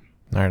Tribe.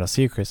 All right, I'll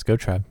see you, Chris. Go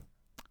Tribe.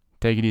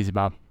 Take it easy,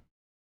 Bob.